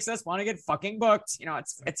that makes us want to get fucking booked.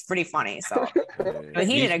 It's pretty funny. So but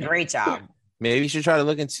he did a great job. Maybe you should try to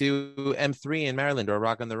look into M3 in Maryland or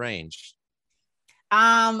Rock on the Range.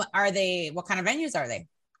 What kind of venues are they?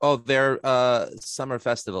 Oh, they're summer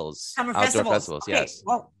festivals. Outdoor festivals, okay. Yes.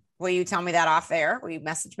 Well, will you tell me that off air? Will you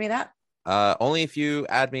message me that? Only if you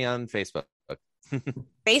add me on Facebook.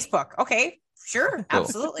 Facebook. Okay. Sure. Cool.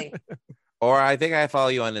 Absolutely. Or I think I follow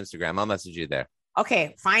you on Instagram. I'll message you there.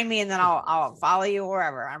 Okay. Find me and then I'll follow you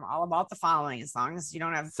wherever. I'm all about the following, as long as you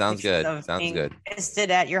don't have sounds good. Sounds good. Listed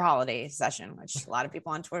at your holiday session, which a lot of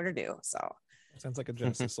people on Twitter do. So sounds like a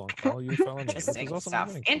Genesis song. Follow you, follow me. Interesting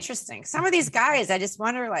stuff. Interesting. Some of these guys, I just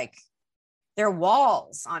wonder, like, their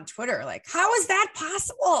walls on Twitter. Like, how is that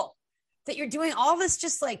possible? That you're doing all this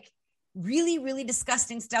just like really, really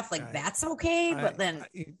disgusting stuff. Like, that's okay. But then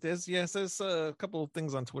there's a couple of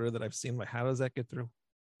things on Twitter that I've seen. Like, how does that get through?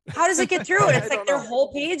 How does it get through? And it's like their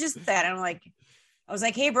whole page is that. And I was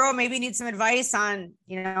like, hey, bro, maybe you need some advice on,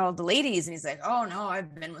 the ladies. And he's like, oh, no,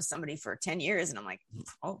 I've been with somebody for 10 years. And I'm like,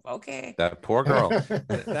 oh, okay. That poor girl.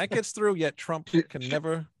 That gets through, yet Trump can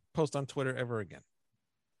never post on Twitter ever again.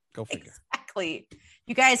 Go figure. Exactly.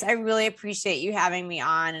 You guys, I really appreciate you having me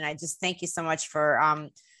on. And I just thank you so much for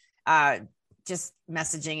just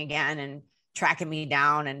messaging again and tracking me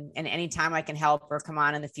down. And anytime I can help or come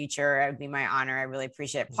on in the future, it would be my honor. I really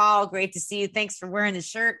appreciate it. Paul, great to see you. Thanks for wearing the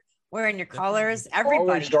shirt. Wearing your colors, everybody.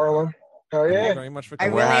 Always, darling. Oh yeah. Thank you very much for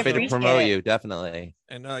coming. We're happy to promote you, definitely.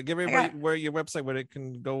 And give everybody where your website where they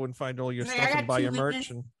can go and find all your stuff and buy your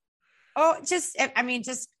merch. And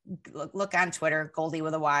just look on Twitter, Goldy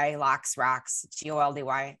with a Y, Locks Rocks, Goldy,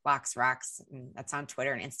 Locks Rocks. And that's on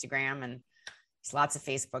Twitter and Instagram, and there's lots of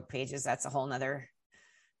Facebook pages. That's a whole nother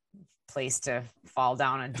place to fall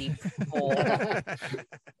down a deep hole.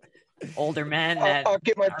 Older men that I'll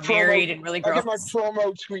get my are married and really gross. I'll get my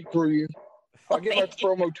promo tweet for you. I'll get my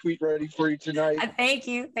promo tweet ready for you tonight. Thank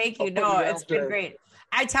you. No, it's been great.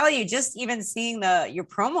 I tell you, just even seeing your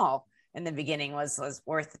promo in the beginning was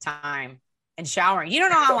worth the time. And showering. You don't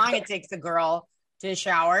know how long it takes a girl to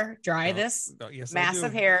shower, dry this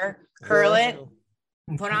massive hair, curl it,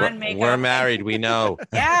 put on makeup. We're married, we know.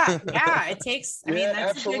 Yeah. It takes, that's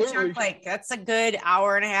absolutely. a good chunk. Like, that's a good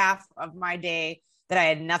hour and a half of my day that I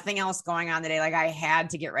had nothing else going on today. Like, I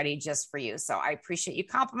had to get ready just for you. So I appreciate you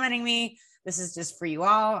complimenting me. This is just for you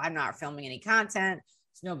all. I'm not filming any content.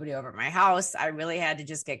 There's nobody over at my house. I really had to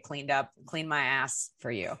just get clean my ass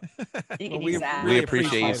for you. You can use that. We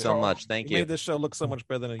appreciate you so much. Thank you. Made this show look so much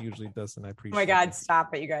better than it usually does, and I appreciate. Oh my God, it.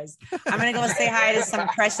 stop it, you guys! I'm gonna go say hi to some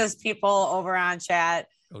precious people over on chat.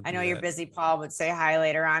 I know you're that. busy, Paul, but say hi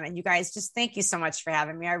later on. And you guys, just thank you so much for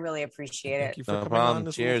having me. I really appreciate it. Thank you for No coming problem. on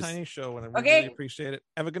this Cheers. little tiny show, and I Okay. really appreciate it.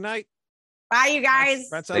 Have a good night. Bye, you guys.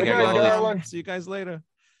 That's Take care, Goldy. See you guys later.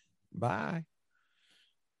 Bye.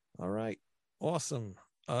 All right. Awesome.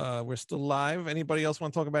 We're still live. Anybody else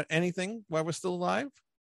want to talk about anything while we're still live?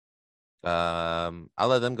 I'll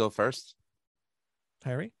let them go first.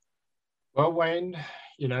 Harry? Well, Wayne,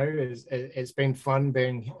 it's been fun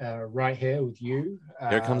being right here with you.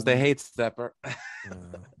 Here comes the hate stepper. Oh,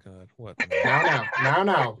 God. What?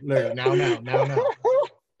 Now, Lou,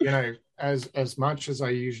 now. As much as I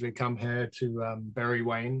usually come here to bury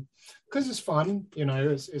Wayne, because it's fun,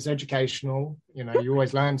 it's educational. You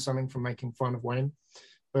always learn something from making fun of Wayne.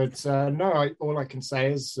 But all I can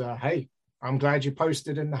say is, hey, I'm glad you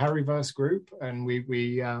posted in the Harryverse group, and we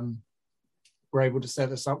were able to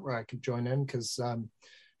set this up where I could join in. Because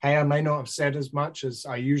hey, I may not have said as much as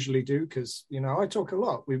I usually do, because I talk a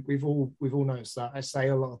lot. We've all noticed that I say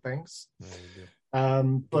a lot of things. I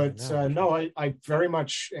very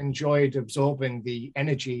much enjoyed absorbing the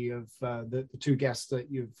energy of the two guests that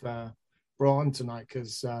you've brought on tonight,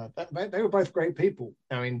 because they were both great people.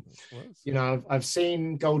 I mean, I've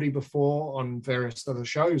seen Goldy before on various other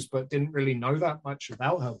shows, but didn't really know that much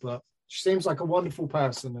about her. But she seems like a wonderful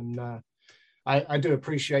person, and I do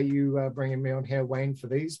appreciate you bringing me on here, Wayne, for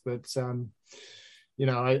these. But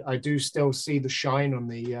I do still see the shine on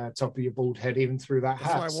the top of your bald head, even through that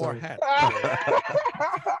hat. That's why I wore a hat.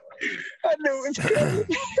 I knew it was coming.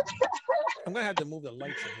 I'm gonna have to move the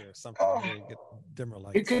lights in here or something. To get dimmer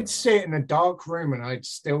lights. You could sit in a dark room and I'd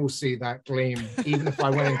still see that gleam, even if I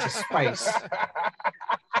went into space.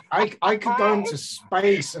 I could go into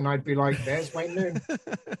space and I'd be like, "There's Wayne Noon."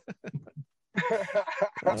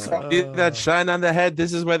 See that shine on the head?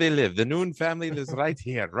 This is where they live. The Noon family lives right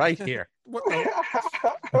here, right here.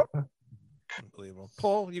 Unbelievable.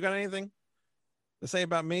 Paul, you got anything to say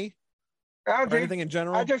about me? Or or anything in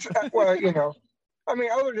general? I just, I mean,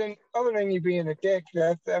 other than you being a dick,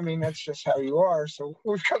 that's just how you are. So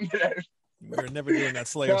we've come to that. We're never doing that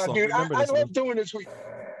Slayer song. Dude, Remember I this, love Lou. doing this.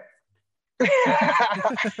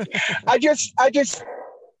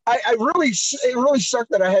 It really sucked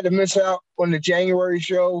that I had to miss out on the January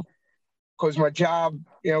show because my job.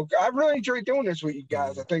 I really enjoy doing this with you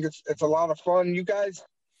guys. I think it's a lot of fun. You guys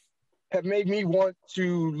have made me want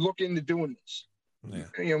to look into doing this.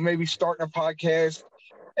 Yeah. Maybe starting a podcast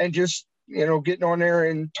and just getting on there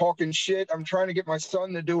and talking shit. I'm trying to get my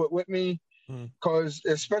son to do it with me because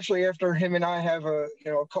especially after him and I have a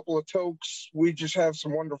couple of tokes, we just have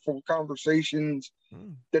some wonderful conversations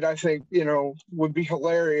that I think would be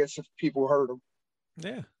hilarious if people heard them.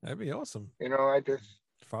 Yeah, that'd be awesome. I just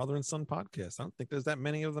Father and son podcast. I don't think there's that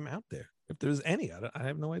many of them out there. If there's any, I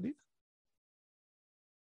have no idea.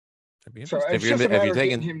 That'd be interesting.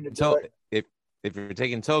 If you're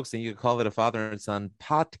taking tokes, then you could call it a father and son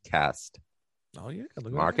podcast. Oh yeah,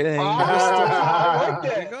 marketing. I like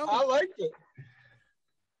that. I like it.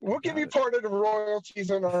 We'll give you part of the royalties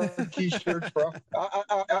on our t-shirts, bro.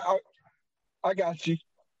 I got you.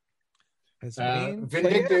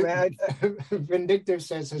 Vindictive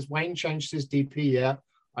says, has Wayne changed his DP yet?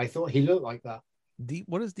 I thought he looked like that.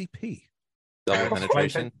 What is DP? Double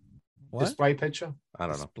penetration. What? Display picture? I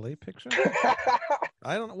don't know. Display picture?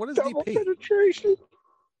 I don't know. What is Double DP? penetration.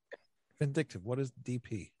 Vindictive. What is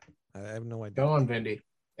DP? I have no idea. Go on, Vindy.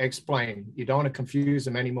 Explain. You don't want to confuse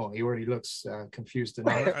him anymore. He already looks confused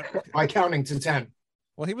enough. By counting to 10.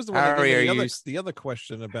 Well, he was the one that gave me the other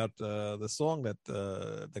question about the song that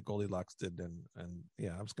Goldilocks did, and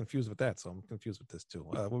yeah, I was confused with that, so I'm confused with this too.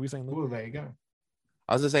 What were we saying, Lou? Oh, there you go.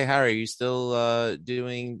 I was gonna say, Harry, are you still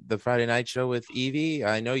doing the Friday night show with Evie?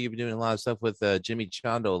 I know you've been doing a lot of stuff with Jimmy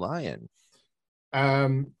Chondo Lion.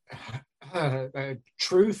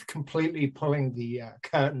 Truth completely pulling the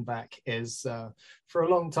curtain back is for a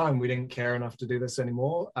long time we didn't care enough to do this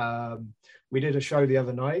anymore. We did a show the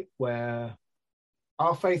other night where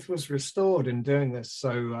our faith was restored in doing this,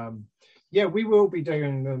 so we will be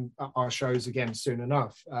doing our shows again soon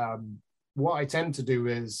enough. What I tend to do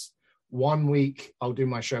is 1 week I'll do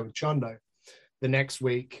my show with Chondo, the next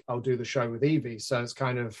week I'll do the show with Evie, so it's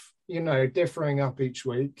kind of differing up each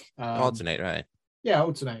week. Alternate, right? Yeah,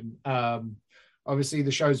 alternating. Obviously,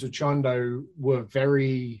 the shows with Chondo were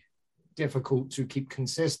very difficult to keep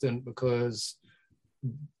consistent because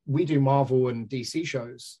we do Marvel and DC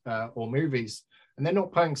shows or movies. and they're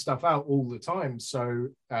not putting stuff out all the time. So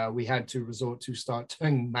we had to resort to start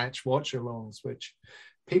doing match watch alongs, which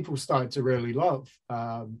people started to really love,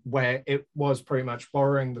 where it was pretty much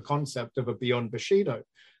borrowing the concept of a Beyond Bushido,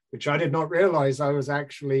 which I did not realize I was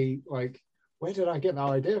actually like, where did I get that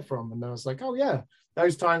idea from? And I was like, oh yeah,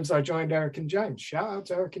 those times I joined Eric and James. Shout out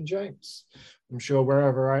to Eric and James. I'm sure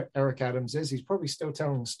wherever Eric Adams is, he's probably still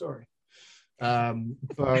telling the story.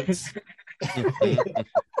 But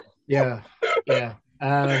yeah.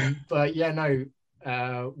 But yeah,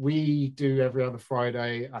 no, we do every other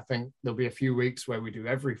Friday. I think there'll be a few weeks where we do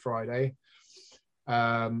every Friday.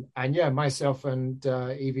 And yeah, myself and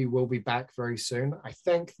Evie will be back very soon. I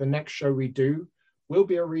think the next show we do will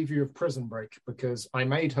be a review of Prison Break, because I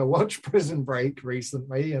made her watch Prison Break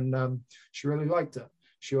recently, and she really liked it.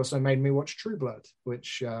 She also made me watch True Blood,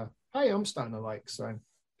 which, hey, I'm starting to like. So a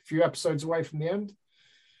few episodes away from the end.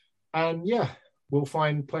 And yeah, we'll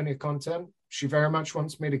find plenty of content. She very much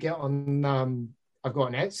wants me to get on, I've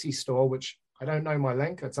got an Etsy store, which I don't know my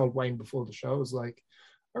link. I told Wayne before the show, I was like,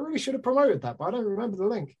 I really should have promoted that, but I don't remember the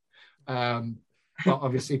link. But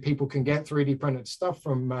obviously people can get 3D printed stuff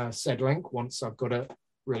from said link once I've got it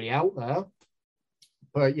really out there.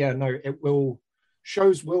 But yeah, no,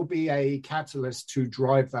 shows will be a catalyst to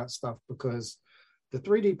drive that stuff, because the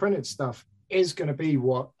 3D printed stuff is going to be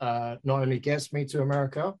what not only gets me to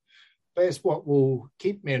America, but it's what will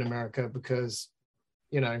keep me in America, because,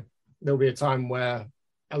 you know, there'll be a time where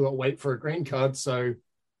I've got to wait for a green card. So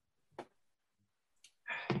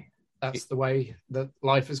that's the way that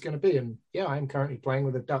life is going to be. And yeah, I'm currently playing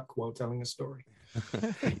with a duck while telling a story.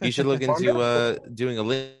 You should look into doing a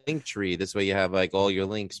link tree. This way you have like all your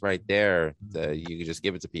links right there. You can just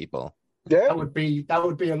give it to people. Yeah, that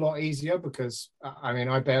would be a lot easier, because I mean,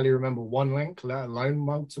 I barely remember one link, let alone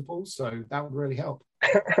multiple. So that would really help.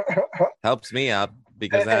 Helps me out,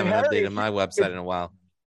 because I haven't Harry, updated my website in a while.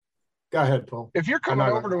 Go ahead, Paul. If you're coming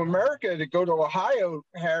over to America to go to Ohio,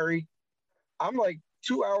 Harry, I'm like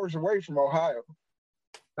 2 hours away from Ohio.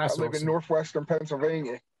 That's I live in northwestern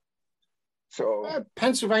Pennsylvania. So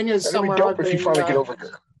Pennsylvania is that'd be somewhere dope I've if you been, finally get over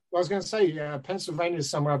here. I was going to say, Pennsylvania is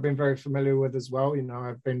somewhere I've been very familiar with as well. You know,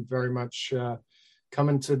 I've been very much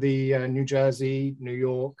coming to the New Jersey, New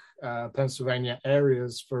York, Pennsylvania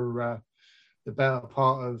areas for the better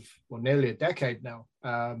part of, well, nearly a decade now.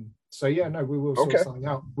 So yeah, no, we will sort something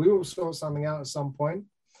out. We will sort something out at some point.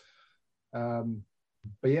 But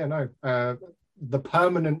yeah, no, the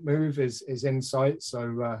permanent move is in sight.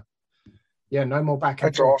 So yeah, no more back and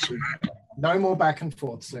That's forth. awesome. No more back and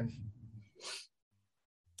forth soon.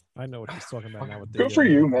 I know what he's talking about now. With the, Good for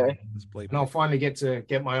you, man. Display. And I'll finally get to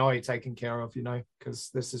get my eye taken care of, you know, because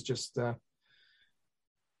this is just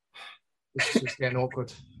getting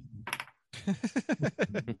awkward.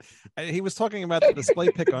 He was talking about the display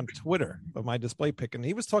pick on Twitter of my display pick, and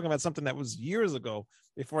he was talking about something that was years ago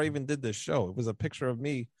before I even did this show. It was a picture of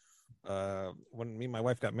me when me and my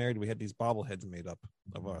wife got married. We had these bobbleheads made up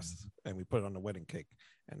of us, and we put it on the wedding cake,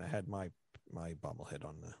 and I had my bobblehead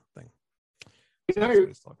on the thing. You know,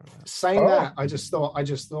 saying that, I just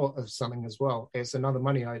thought of something as well. It's another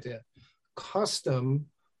money idea. Custom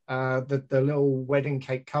the little wedding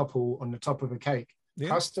cake couple on the top of a cake. Yeah.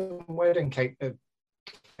 Custom wedding cake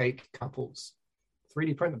couples.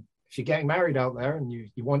 3D print them. If you're getting married out there and you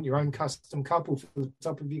want your own custom couple for the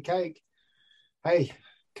top of your cake, hey,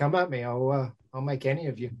 come at me. I'll make any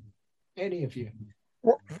of you. Any of you.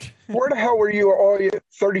 Where the hell were you all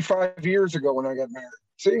 35 years ago when I got married?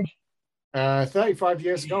 See? 35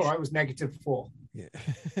 years ago, I was -4. Yeah.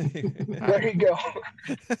 There you go.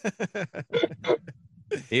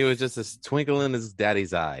 He was just a twinkle in his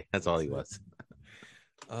daddy's eye. That's all he was.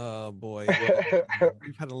 Oh boy,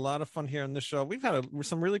 we've had a lot of fun here on this show. We've had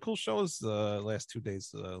some really cool shows last 2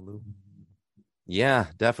 days, Lou. Yeah,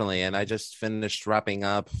 definitely. And I just finished wrapping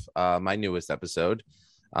up my newest episode.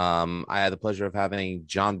 I had the pleasure of having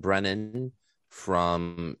John Brennan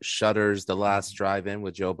from Shudder's The Last Drive-In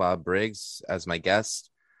with Joe Bob Briggs as my guest.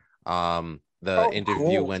 The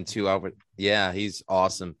interview went 2 hours. Yeah, he's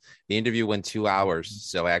awesome. The interview went 2 hours,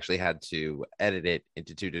 so I actually had to edit it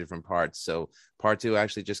into 2 different parts. So part 2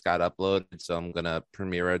 actually just got uploaded, so I'm gonna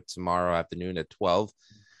premiere it tomorrow afternoon at 12.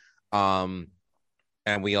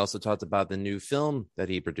 And we also talked about the new film that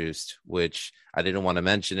he produced, which I didn't want to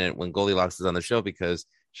mention it when Goldilocks is on the show because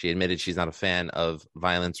she admitted she's not a fan of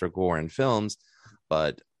violence or gore in films.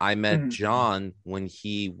 But I met John when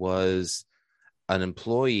he was an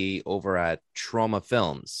employee over at Trauma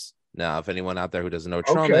Films. Now, if anyone out there who doesn't know what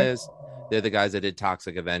Trauma is, they're the guys that did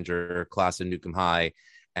Toxic Avenger, Class of Nukem High,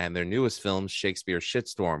 and their newest film, Shakespeare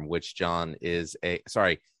Shitstorm, which John is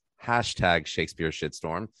hashtag Shakespeare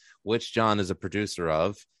Shitstorm, which John is a producer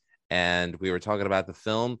of. And we were talking about the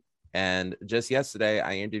film. And just yesterday,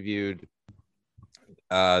 I interviewed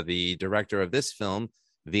the director of this film,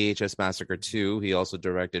 VHS Massacre 2. He also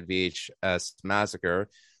directed VHS Massacre.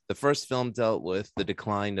 The first film dealt with the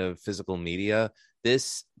decline of physical media.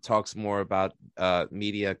 This talks more about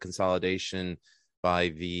media consolidation by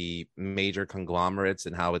the major conglomerates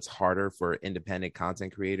and how it's harder for independent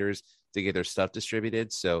content creators to get their stuff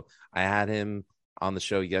distributed. So I had him on the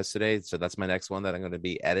show yesterday. So that's my next one that I'm going to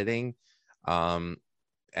be editing.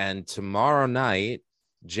 And tomorrow night,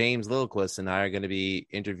 James Lilquist and I are going to be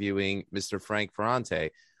interviewing Mr. Frank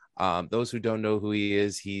Ferrante. Those who don't know who he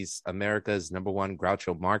is, he's America's #1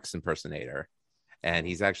 Groucho Marx impersonator. And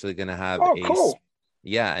he's actually going to have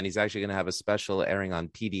and he's actually going to have a special airing on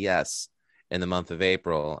PBS in the month of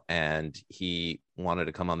April. And he wanted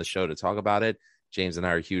to come on the show to talk about it. James and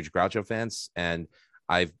I are huge Groucho fans. And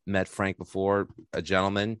I've met Frank before, a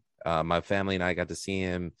gentleman. My family and I got to see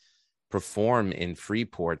him perform in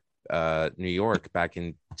Freeport, New York back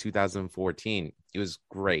in 2014. It was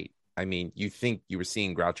great. I mean, you think you were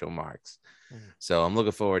seeing Groucho Marx. So I'm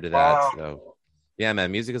looking forward to that. Wow. So yeah,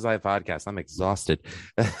 man, Music is Life podcast. I'm exhausted.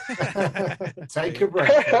 Take a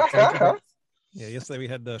break. Yeah, yesterday we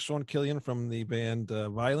had Sean Killian from the band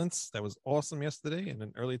Violence. That was awesome yesterday. And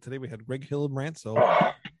then earlier today we had Greg Hildebrand. So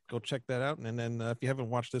go check that out. And then if you haven't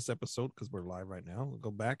watched this episode, because we're live right now,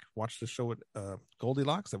 go back, watch the show with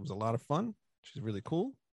Goldilocks. That was a lot of fun. She's really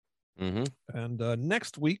cool. Mm-hmm. And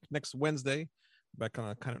next Wednesday, back on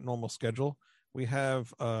a kind of normal schedule, we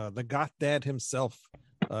have the Goth Dad himself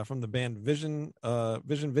from the band Vision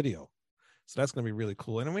Video. So that's going to be really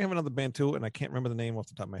cool. And then we have another band too, and I can't remember the name off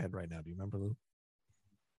the top of my head right now. Do you remember, Lou?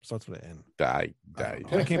 Starts with an N. I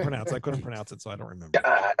can't pronounce. I couldn't pronounce it, so I don't remember.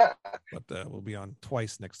 But we'll be on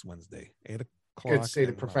twice next Wednesday, 8 o'clock. Good to see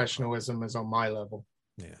the professionalism is on my level.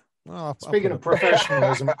 Yeah. Well, speaking of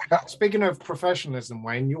professionalism,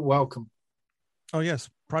 Wayne, you're welcome. Oh yes,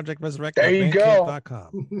 Project Resurrect. There you go.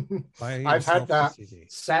 I've had that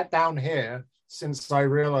sat down here since I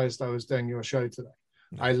realized I was doing your show today.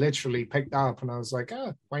 I literally picked up and I was like,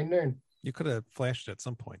 Wayne Noon. You could have flashed at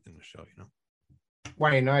some point in the show, you know.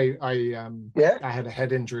 Wayne, I had a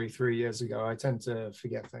head injury 3 years ago. I tend to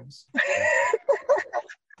forget things.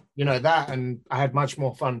 You know that, and I had much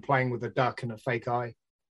more fun playing with a duck and a fake eye.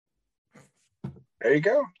 There you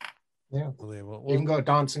go. Yeah. You even got a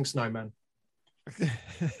dancing snowman.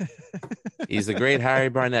 He's the great Harry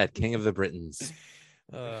Barnett, King of the Britons.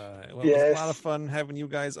 It was a lot of fun having you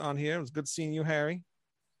guys on here. It was good seeing you, Harry.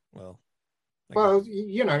 Well,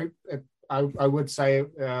 you know, I would say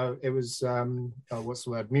it was what's the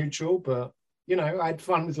word, mutual, but you know, I had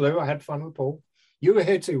fun with Lou, I had fun with Paul. You were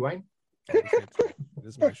here too, Wayne. It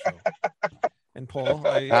is my show. And Paul,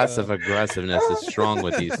 passive aggressiveness is strong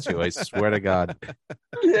with these two. I swear to God.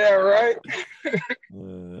 Yeah, right.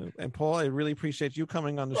 And Paul, I really appreciate you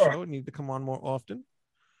coming on the show. You need to come on more often.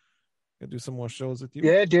 I'll do some more shows with you.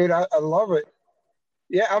 Yeah, dude, I love it.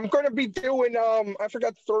 Yeah, I'm going to be doing, I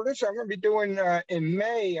forgot to throw this. I'm going to be doing, in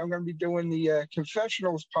May, I'm going to be doing the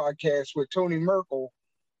Confessionals podcast with Tony Merkel.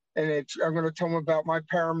 And I'm going to tell him about my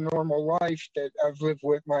paranormal life that I've lived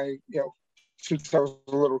with since I was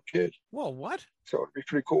a little kid. Whoa, what? So it'd be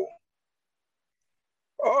pretty cool.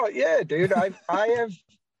 Oh, yeah, dude. I have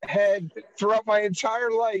had, throughout my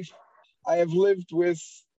entire life, I have lived with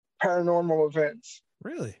paranormal events.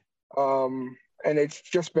 Really? And it's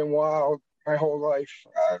just been wild. My whole life,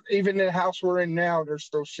 even in the house we're in now, there's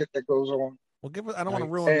still shit that goes on. Well, I don't want to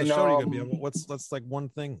ruin the show. You're gonna be able. What's like one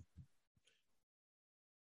thing?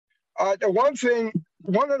 The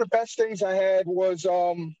one of the best things I had was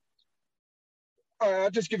I'll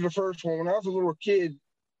just give you the first one. When I was a little kid,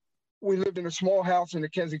 we lived in a small house in the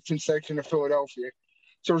Kensington section of Philadelphia.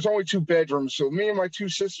 So there's only 2 bedrooms. So me and my 2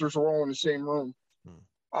 sisters were all in the same room.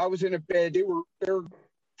 I was in a bed. They're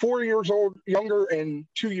 4 years old, younger, and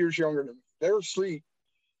 2 years younger than me. They were asleep.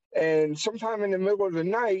 And sometime in the middle of the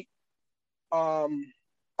night, I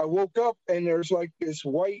woke up and there's like this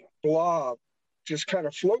white blob just kind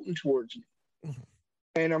of floating towards me.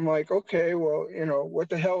 And I'm like, okay, well, what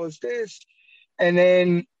the hell is this? And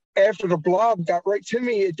then after the blob got right to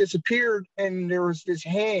me, it disappeared. And there was this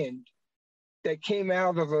hand that came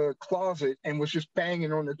out of a closet and was just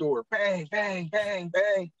banging on the door. Bang, bang, bang,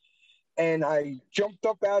 bang. And I jumped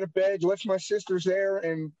up out of bed, left my sisters there,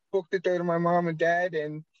 and booked it there to my mom and dad.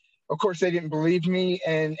 And, of course, they didn't believe me.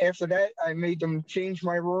 And after that, I made them change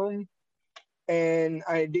my room. And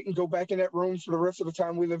I didn't go back in that room for the rest of the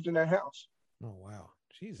time we lived in that house. Oh, wow.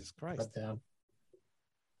 Jesus Christ.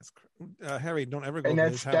 Harry, don't ever go and to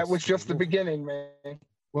his house. That was just the beginning, man.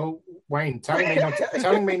 Well, Wayne, telling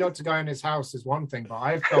me not to go in his house is one thing, but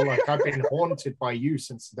I feel like I've been haunted by you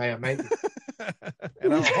since the day I met you.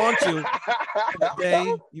 And I'll haunt you the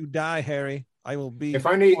day you die, Harry. I will be. If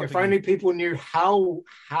only people knew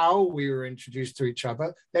how we were introduced to each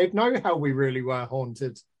other, they'd know how we really were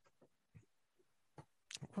haunted.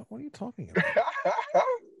 What are you talking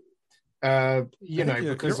about?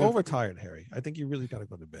 Because you're overtired, Harry. I think you really got to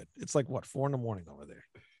go to bed. It's like what, 4 a.m. over there.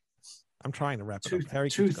 I'm trying to wrap it up.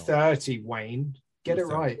 Harry, 2:30, Wayne. Get it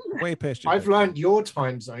right. Way past your I've learned your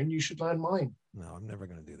time zone. You should learn mine. No, I'm never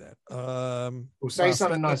going to do that. Well, say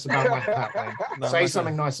something nice about my hat, Wayne. No, say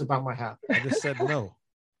something nice about my hat. I just said no.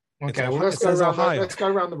 Okay, well, let's go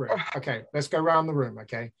around the room. Okay, let's go around the room.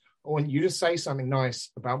 Okay, I want you to say something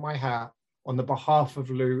nice about my hat on the behalf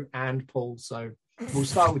of Lou and Paul. So we'll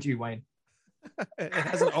start with you, Wayne. It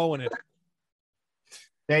has an O in it.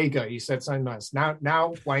 There you go. You said something nice.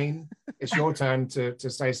 Now, Wayne, it's your turn to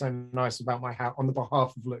say something nice about my hat on the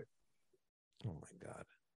behalf of Lou. Oh my God.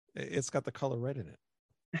 It's got the color red in it.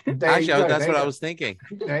 Actually, that's what I was thinking.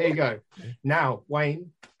 There you go. Now,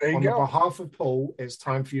 Wayne, on the behalf of Paul, it's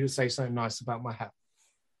time for you to say something nice about my hat.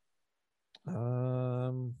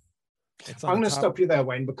 I'm going to stop you there,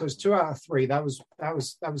 Wayne, because 2 out of 3, that was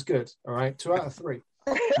good. All right, 2 out of 3.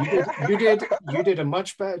 You did a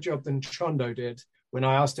much better job than Chondo did when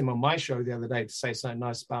I asked him on my show the other day to say something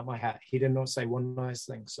nice about my hat. He did not say one nice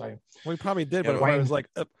thing. So we probably did, but Wayne was like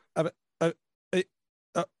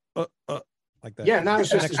like that. Yeah, that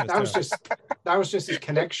was just his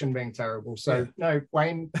connection being terrible. So no,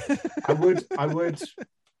 Wayne, I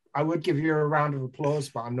would give you a round of applause,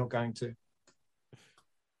 but I'm not going to.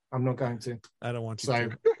 I don't want you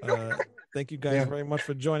to. Thank you guys very much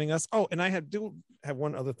for joining us. Oh, and I do have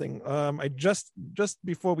one other thing. I just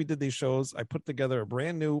before we did these shows, I put together a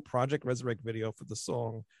brand new Project Resurrect video for the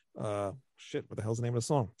song. What the hell's the name of the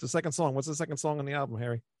song? It's the second song. What's the second song on the album,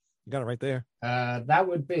 Harry? You got it right there. That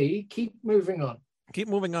would be Keep Moving On. Keep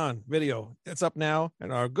Moving On video. It's up now.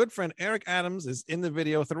 And our good friend Eric Adams is in the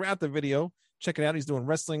video, throughout the video. Check it out. He's doing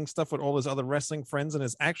wrestling stuff with all his other wrestling friends. And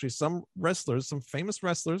there's actually some famous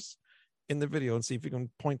wrestlers in the video, and see if you can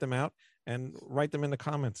point them out and write them in the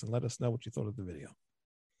comments and let us know what you thought of the video.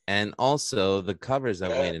 And also the covers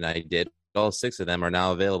that Wayne and I did, all 6 of them are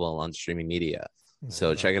now available on streaming media.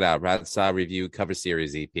 So check it out. Rat Style Review Cover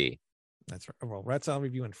Series EP. That's right. Well, Rat Style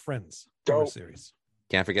Review and Friends cover series.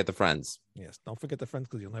 Can't forget the Friends. Yes, don't forget the Friends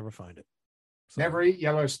because you'll never find it. So, never eat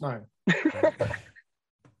yellow snow.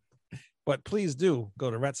 But please do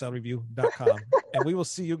go to ratstylereview.com and we will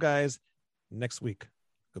see you guys next week.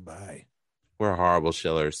 Goodbye. We're horrible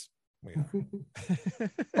shillers. We are.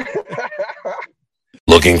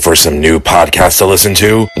 Looking for some new podcasts to listen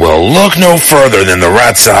to? Well, look no further than the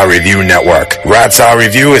Rat Style Review Network. Rat Style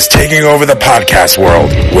Review is taking over the podcast world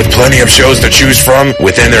with plenty of shows to choose from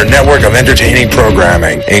within their network of entertaining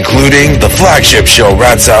programming, including the flagship show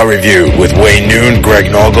Rat Style Review with Wayne Noon,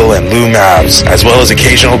 Greg Noggle, and Lou Mavs, as well as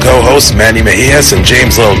occasional co-hosts Manny Mejias and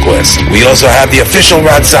James Lilquist. We also have the official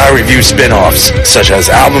Rat Style Review spin-offs, such as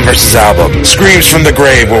Album vs. Album, Screams from the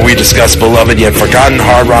Grave, where we discuss beloved yet forgotten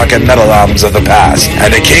hard rock and metal albums of the past,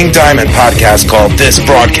 and a King Diamond podcast called This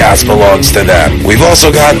Broadcast Belongs to Them. We've also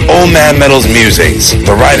got Old Man Metal's Musings,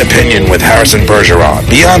 The Right Opinion with Harrison Bergeron,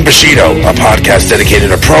 Beyond Bushido, a podcast dedicated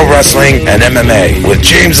to pro wrestling and MMA with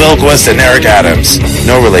James Lilquist and Eric Adams.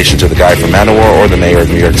 No relation to the guy from Manowar or the mayor of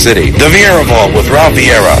New York City. The Vieira Vault with Ralph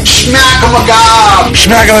Vieira. Schmack-a-magob!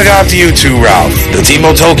 Schmack-a-magob to you too, Ralph. The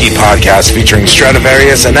Timo Tolkki podcast featuring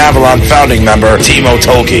Stradivarius and Avalon founding member Timo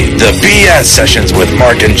Tolkki. The BS Sessions with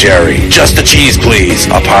Mark and Jerry. Just the Cheese Please,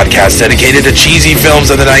 a podcast dedicated to cheesy films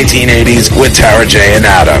of the 1980s with Tara J. and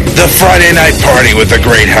Adam. The Friday Night Party with the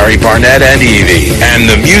great Harry Barnett and Evie. And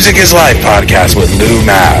the Music is Life podcast with Lou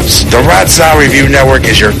Mavs. The Rat Style Review Network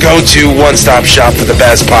is your go-to one-stop shop for the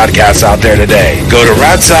best podcasts out there today. Go to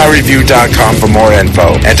ratstylereview.com for more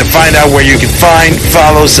info and to find out where you can find,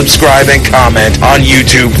 follow, subscribe, and comment on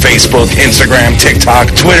YouTube, Facebook, Instagram,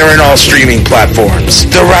 TikTok, Twitter, and all streaming platforms.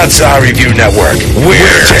 The Rat Style Review Network.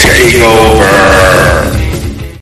 We're taking over.